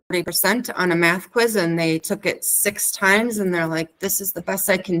got a 40% on a math quiz and they took it 6 times and they're like, this is the best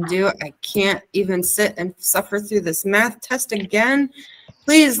I can do. I can't even sit and suffer through this math test again.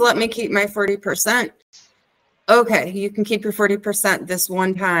 Please let me keep my 40%. okay, you can keep your 40% this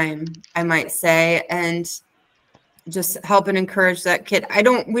one time, I might say, and just help and encourage that kid.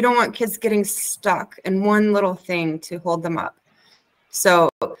 We don't want kids getting stuck in one little thing to hold them up. So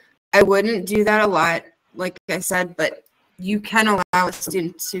I wouldn't do that a lot, like I said, but you can allow a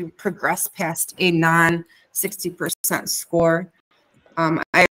student to progress past a non 60% score.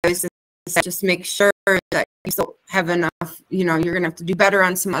 I always just make sure that you still have enough, you know, you're going to have to do better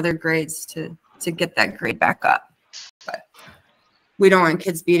on some other grades to get that grade back up. But we don't want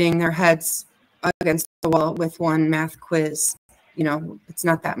kids beating their heads against the wall with one math quiz. You know, it's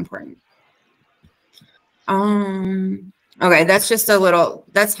not that important. Okay, that's just a little,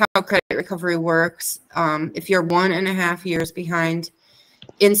 that's how credit recovery works. If you're 1.5 years behind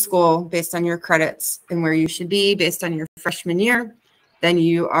in school based on your credits and where you should be based on your freshman year, then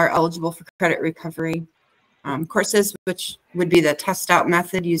you are eligible for credit recovery courses, which would be the test out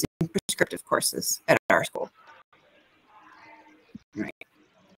method using prescriptive courses at our school. Right.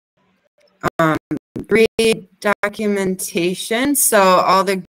 Grade documentation. So all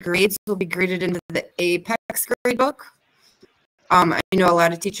the grades will be graded into the Apex gradebook. I know a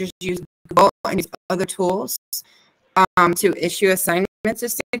lot of teachers use Google and use other tools to issue assignments to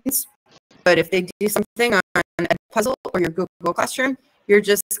students. But if they do something on a puzzle or your Google Classroom, you're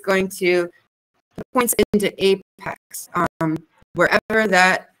just going to put points into Apex, wherever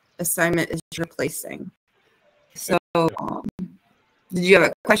that assignment is replacing. So, did you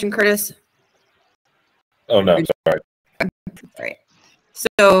have a question, Curtis? Oh, no, sorry. Right.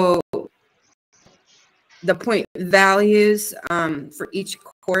 So the point values for each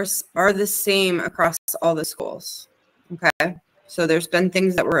course are the same across all the schools. Okay. So there's been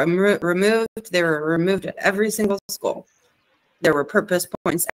things that were removed. They were removed at every single school. There were purpose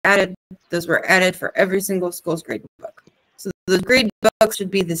points added. Those were added for every single school's grade book. So the grade books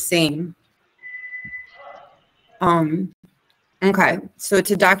should be the same. Okay. So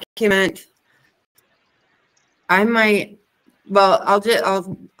to document, I might, well,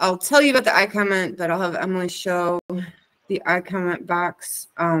 I'll tell you about the iComment, but I'll have Emily show the iComment box.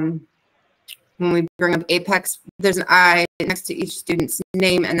 When we bring up Apex, there's an I next to each student's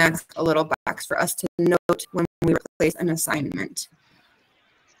name, and that's a little box for us to note when we replace an assignment.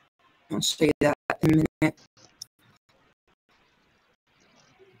 I'll show you that in a minute.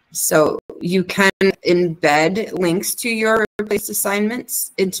 So you can embed links to your replaced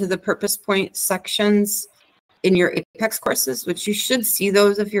assignments into the purpose point sections in your Apex courses, which you should see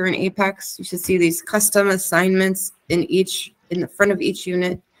those if you're in Apex. You should see these custom assignments in the front of each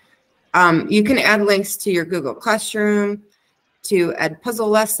unit. You can add links to your Google Classroom, to add puzzle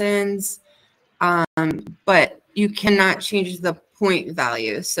lessons, but you cannot change the point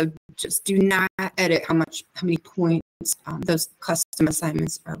value. So just do not edit how many points those custom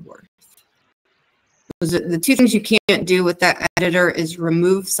assignments are worth. The two things you can't do with that editor is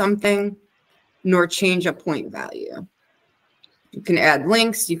remove something nor change a point value. You can add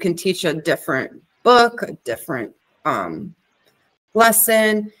links, you can teach a different book, a different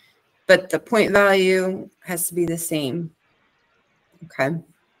lesson, but the point value has to be the same. Okay.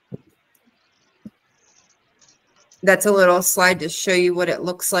 That's a little slide to show you what it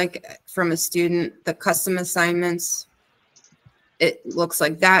looks like from a student. The custom assignments, it looks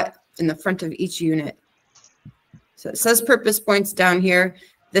like that in the front of each unit. So it says purpose points down here.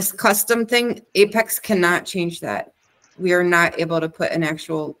 This custom thing, Apex cannot change that. We are not able to put an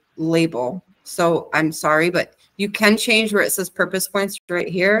actual label. So I'm sorry, but you can change where it says purpose points right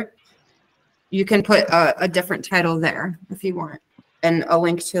here. You can put a different title there if you want, and a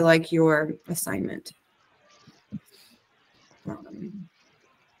link to like your assignment.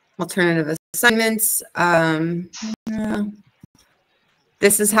 Alternative assignments.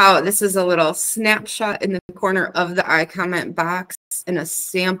 This is a little snapshot in the corner of the iComment box in a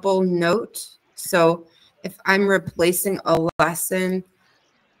sample note. So if I'm replacing a lesson,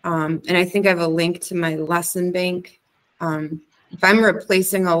 and I think I have a link to my lesson bank. If I'm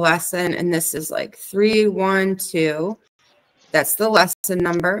replacing a lesson and this is like 312, that's the lesson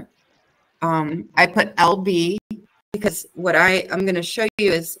number. I put LB because what I'm going to show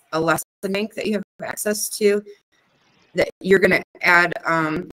you is a lesson bank that you have access to, that you're going to add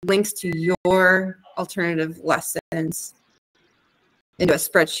links to your alternative lessons into a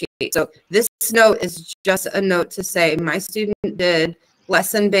spreadsheet. So this note is just a note to say my student did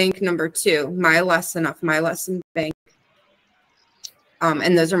lesson bank number 2, my lesson off my lesson bank.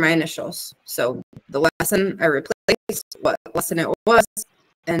 And those are my initials. So the lesson I replaced, what lesson it was,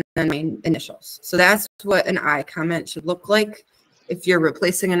 and then my initials. So that's what an iComment should look like if you're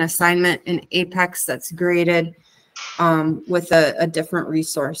replacing an assignment in Apex that's graded with a different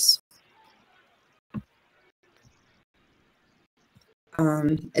resource.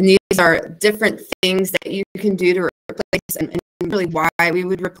 And these are different things that you can do to replace, and really why we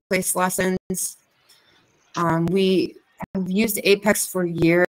would replace lessons. We have used Apex for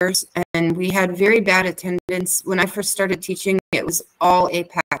years, and we had very bad attendance. When I first started teaching, it was all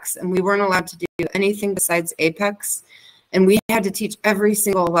Apex, and we weren't allowed to do anything besides Apex. And we had to teach every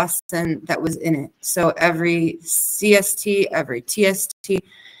single lesson that was in it. So every CST, every TST,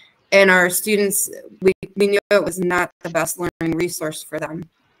 and our students, we knew it was not the best learning resource for them.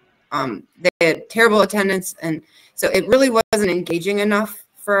 They had terrible attendance, and so it really wasn't engaging enough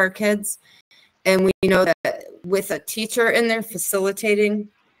for our kids. And we know that with a teacher in there facilitating,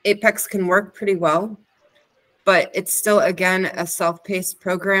 Apex can work pretty well, but it's still, again, a self-paced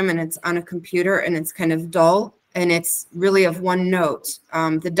program, and it's on a computer, and it's kind of dull, and it's really of one note.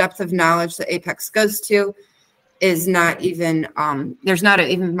 The depth of knowledge that Apex goes to is not even, there's not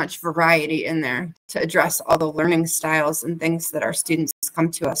even much variety in there to address all the learning styles and things that our students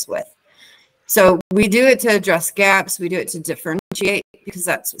come to us with. So we do it to address gaps. We do it to differentiate, because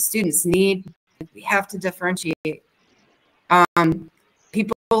that's what students need. We have to differentiate.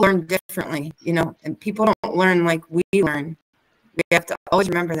 People learn differently, you know, and people don't learn like we learn. We have to always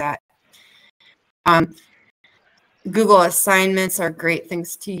remember that. Google assignments are great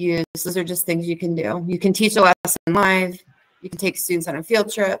things to use. Those are just things you can do. You can teach a lesson live. You can take students on a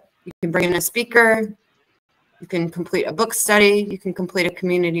field trip. You can bring in a speaker. You can complete a book study. You can complete a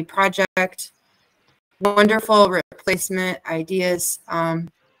community project. Wonderful replacement ideas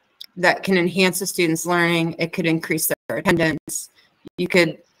that can enhance a student's learning. It could increase their attendance. You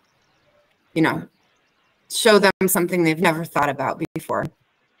could, you know, show them something they've never thought about before.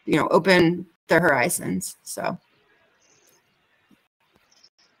 You know, open their horizons. So.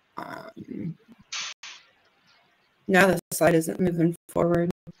 Now the slide isn't moving forward.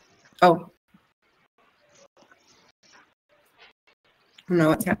 Oh. I don't know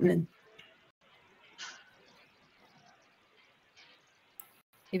what's happening.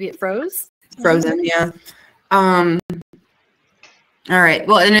 Maybe it froze? Frozen, yeah. All right.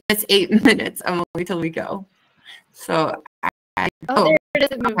 Well, and it's 8 minutes. I'm wait till we go. So there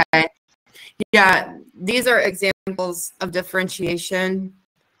it is. Okay. Yeah, these are examples of differentiation.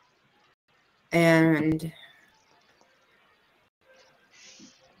 And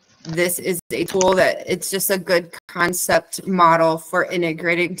this is a tool that it's just a good concept model for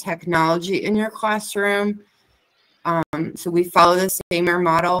integrating technology in your classroom. So we follow the same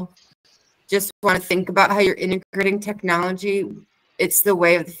model. Just want to think about how you're integrating technology. It's the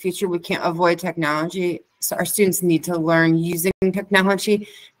way of the future. We can't avoid technology. So our students need to learn using technology,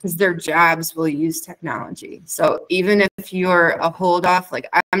 because their jobs will use technology. So even if you're a hold off, like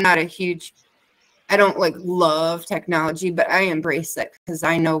I'm not a huge, I don't like love technology, but I embrace it because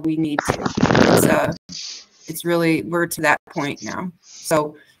I know we need to. It's really, we're to that point now.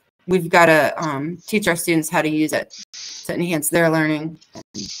 So we've got to teach our students how to use it to enhance their learning.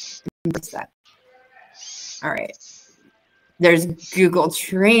 And that. All right. There's Google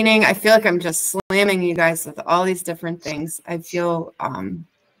training. I feel like I'm just slamming you guys with all these different things. I feel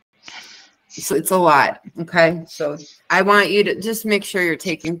so it's a lot. Okay. So I want you to just make sure you're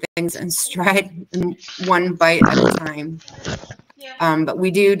taking things in stride and one bite at a time. But we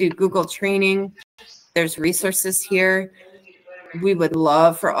do Google training. There's resources here. We would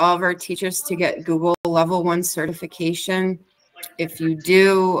love for all of our teachers to get Google Level 1 certification. If you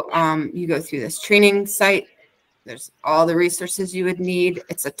do, you go through this training site. There's all the resources you would need.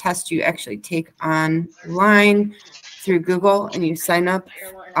 It's a test you actually take online through Google, and you sign up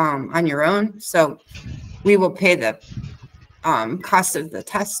on your own. So we will pay the cost of the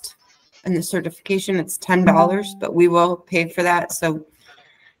test and the certification. It's $10, but we will pay for that. So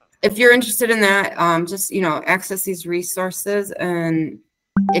if you're interested in that, just, you know, access these resources. And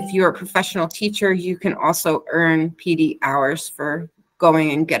if you're a professional teacher, you can also earn PD hours for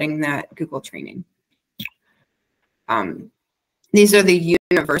going and getting that Google training. These are the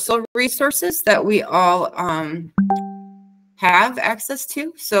universal resources that we all have access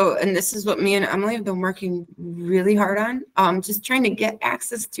to. So, and this is what me and Emily have been working really hard on, just trying to get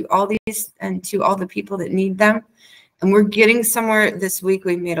access to all these and to all the people that need them. And we're getting somewhere this week.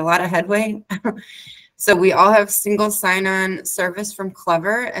 We've made a lot of headway. So we all have single sign-on service from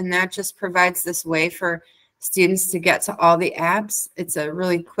Clever, and that just provides this way for students to get to all the apps. It's a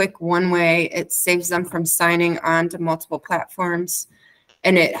really quick one way. It saves them from signing on to multiple platforms,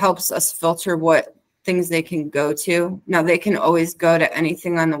 and it helps us filter what things they can go to. Now, they can always go to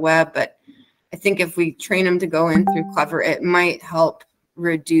anything on the web, but I think if we train them to go in through Clever, it might help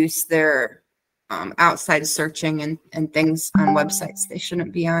reduce their outside searching and things on websites they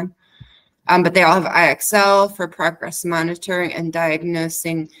shouldn't be on. But they all have IXL for progress monitoring and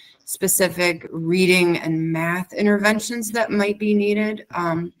diagnosing specific reading and math interventions that might be needed.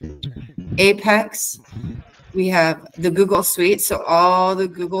 Apex, we have the Google Suite, so all the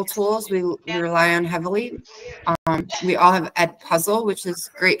Google tools we rely on heavily. We all have Edpuzzle, which is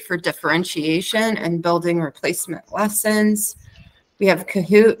great for differentiation and building replacement lessons. We have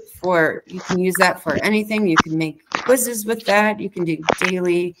Kahoot you can use that for anything. You can make quizzes with that. You can do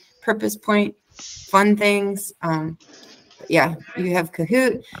daily purpose point, fun things. Yeah, you have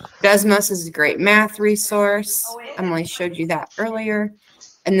Kahoot. Desmos is a great math resource. Emily showed you that earlier.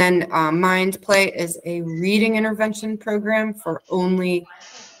 And then MindPlay is a reading intervention program for only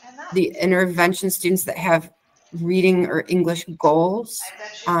the intervention students that have reading or English goals.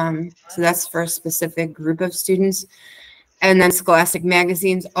 So that's for a specific group of students. And then Scholastic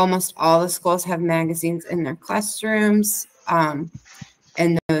magazines. Almost all the schools have magazines in their classrooms.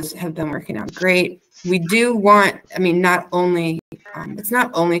 And those have been working out great. We do want, I mean, not only, it's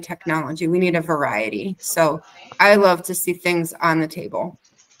not only technology, we need a variety. So I love to see things on the table,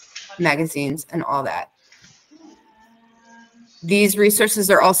 magazines and all that. These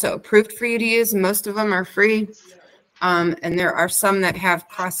resources are also approved for you to use. Most of them are free. And there are some that have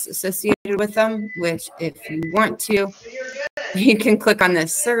costs associated with them, which if you want to, you can click on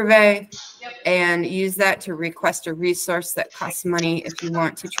this survey and use that to request a resource that costs money if you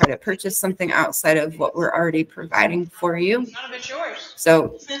want to try to purchase something outside of what we're already providing for you.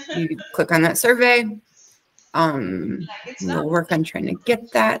 So you click on that survey. We'll work on trying to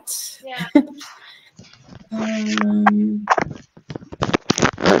get that.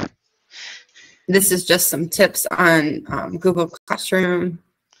 This is just some tips on Google Classroom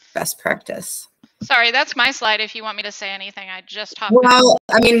best practice. Sorry, that's my slide. If you want me to say anything, I just hopped. Well,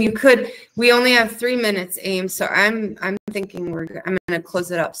 I mean, you could. We only have 3 minutes, Ames. So I'm thinking I'm going to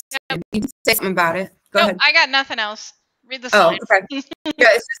close it up. So you can say something about it. Go ahead. I got nothing else. Read the slide. Oh, okay. Yeah,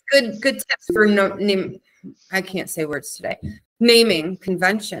 it's just good tips for name. I can't say words today. Naming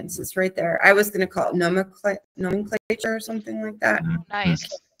conventions. It's right there. I was going to call it nomenclature or something like that. Nice.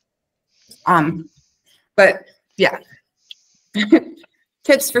 But yeah,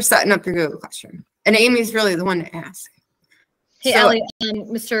 tips for setting up your Google Classroom. And Amy's really the one to ask. Hey, Allie,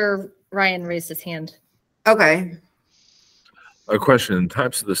 Mr. Ryan raised his hand. Okay. A question: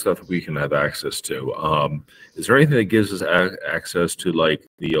 types of the stuff that we can have access to. Is there anything that gives us access to like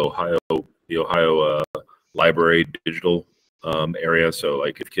the Ohio library digital area? So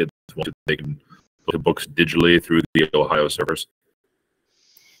like if kids want to, they can look at books digitally through the Ohio servers.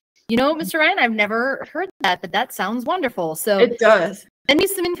 You know, Mr. Ryan, I've never heard that, but that sounds wonderful. So it does. Send me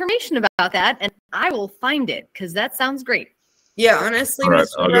some information about that, and I will find it because that sounds great. Yeah, honestly, all right,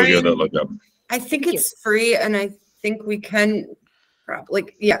 Mr. I'll Ryan, go give that a look up. I think it's free, and I think we can probably.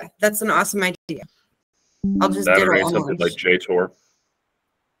 Yeah, that's an awesome idea. I'll just That get or it on. something like JTOR.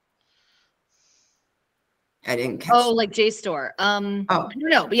 I didn't catch. Oh, like JSTOR. I don't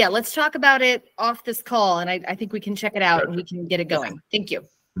know, but yeah, let's talk about it off this call, and I think we can check it out and we can get it going. Thank you.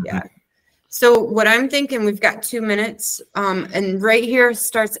 Yeah. So what I'm thinking, we've got 2 minutes, and right here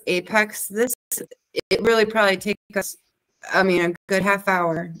starts Apex. It really probably take us, I mean, a good half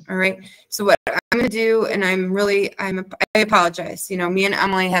hour. All right. So what I'm going to do, and I apologize. You know, me and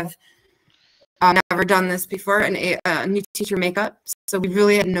Emily have never done this before, and a new teacher makeup. So we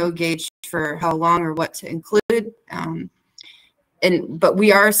really had no gauge for how long or what to include. But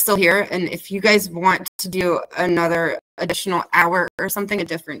we are still here. And if you guys want to do another additional hour or something, a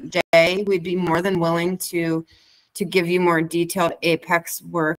different day, we'd be more than willing to give you more detailed Apex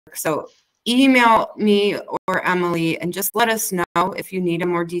work. So email me or Emily and just let us know if you need a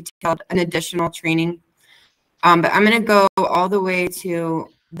more detailed and additional training. But I'm going to go all the way to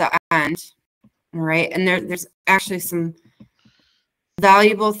the end. All right. And there's actually some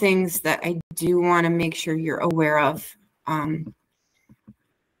valuable things that I do want to make sure you're aware of.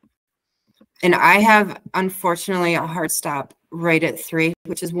 And I have, unfortunately, a hard stop right at 3,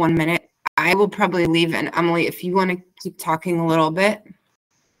 which is 1 minute. I will probably leave. And Emily, if you want to keep talking a little bit,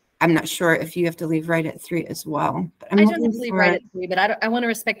 I'm not sure if you have to leave right at 3 as well. But I don't have to leave right at 3, but I want to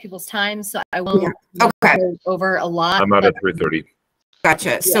respect people's time, so I won't go over a lot. I'm out at 3:30. Gotcha.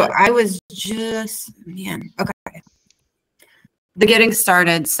 Yeah. So I was just, okay. The getting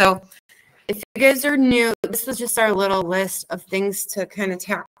started. So if you guys are new, this was just our little list of things to kind of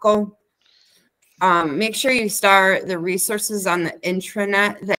tackle. Make sure you star the resources on the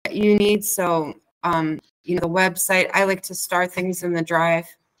intranet that you need. So, you know, the website, I like to star things in the drive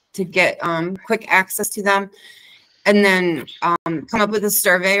to get quick access to them. And then come up with a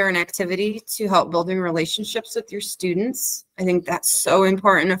survey or an activity to help building relationships with your students. I think that's so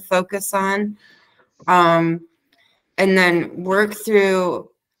important to focus on. And then work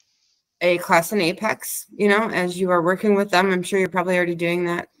through a class in Apex, you know, as you are working with them. I'm sure you're probably already doing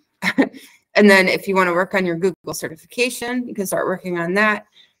that. And then if you want to work on your Google certification, you can start working on that.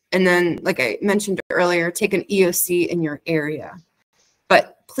 And then, like I mentioned earlier, take an EOC in your area.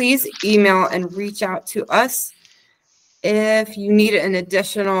 But please email and reach out to us. If you need an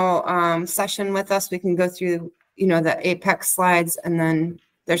additional session with us, we can go through, you know, the Apex slides, and then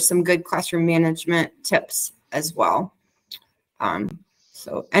there's some good classroom management tips as well.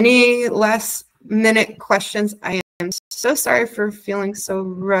 So any last minute questions? I am so sorry for feeling so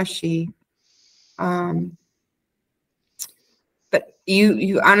rushy. But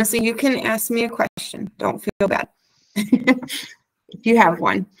you honestly, you can ask me a question. Don't feel bad if you have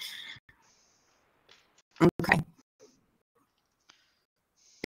one. Okay.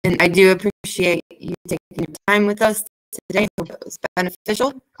 And I do appreciate you taking your time with us today. I hope it was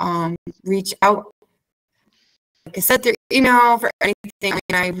beneficial. Reach out, like I said, through email for anything.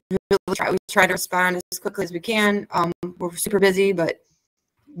 I mean, we try to respond as quickly as we can. We're super busy, but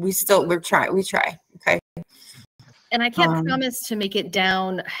we try. Okay. And I can't promise to make it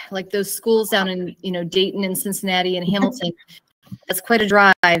down, like those schools down in, you know, Dayton and Cincinnati and Hamilton. That's quite a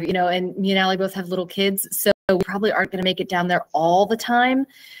drive, you know, and me and Allie both have little kids, so we probably aren't going to make it down there all the time,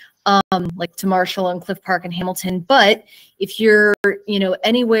 like to Marshall and Cliff Park and Hamilton. But if you're, you know,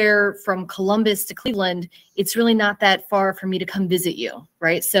 anywhere from Columbus to Cleveland, it's really not that far for me to come visit you,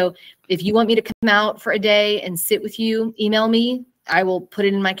 right? So if you want me to come out for a day and sit with you, email me. I will put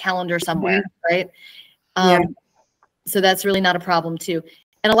it in my calendar somewhere, right? So that's really not a problem too.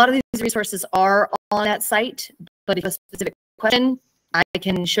 And a lot of these resources are on that site, but if you have a specific question, I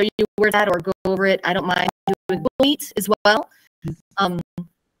can show you where it's at or go over it. I don't mind doing Google Meet as well.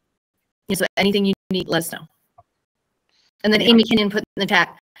 So anything you need, let us know. And then Amy can input in the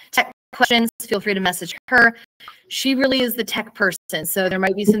tech questions. Feel free to message her. She really is the tech person. So there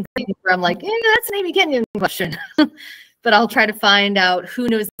might be some things where I'm like, that's an Amy Kenyon question. But I'll try to find out who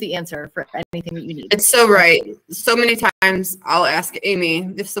knows the answer for anything that you need. It's so right. So many times I'll ask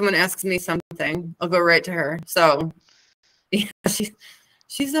Amy. If someone asks me something, I'll go right to her. So yeah,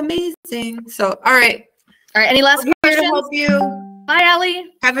 she's amazing. So, all right. All right. Any last questions? Help you. Bye,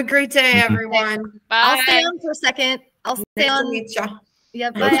 Allie. Have a great day, everyone. Bye. I'll stay on for a second. I'll stay on.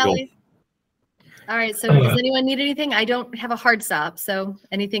 Yeah. Bye, Allie. All right. So does anyone need anything? I don't have a hard stop. So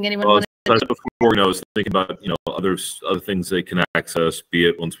anything anyone wants? Before, I was thinking about, other things they can access, be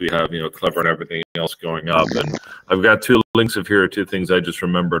it once we have, Clever and everything else going up. And I've got two links of here, two things I just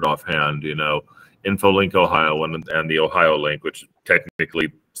remembered offhand, InfoLink Ohio and the Ohio link, which is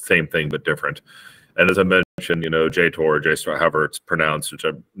technically same thing, but different. And as I mentioned, JSTOR, however it's pronounced, which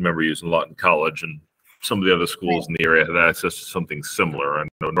I remember using a lot in college, and some of the other schools in the area have access to something similar. I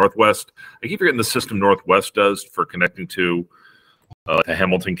know Northwest, I keep forgetting the system Northwest does for connecting to the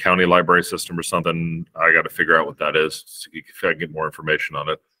Hamilton County Library System or something. I got to figure out what that is so I can get more information on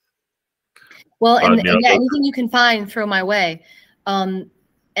it. Well, and anything you can find, throw my way. And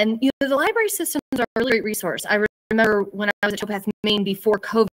the library systems are a really great resource. I remember when I was at Towpath, Maine before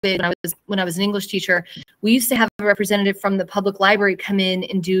COVID, when I was an English teacher, we used to have a representative from the public library come in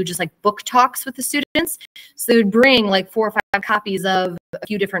and do just like book talks with the students. So they would bring like 4 or 5 copies of a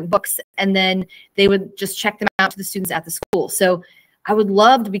few different books, and then they would just check them out to the students at the school. So I would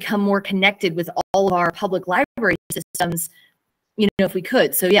love to become more connected with all of our public library systems, if we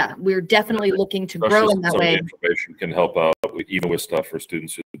could. So yeah, we're definitely looking to grow in that way. Information can help out even with stuff for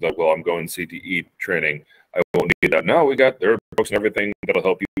students who are like, well, I'm going CTE training, I won't need that. No, there are books and everything that'll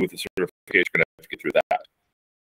help you with the certification. You're gonna have to get through that.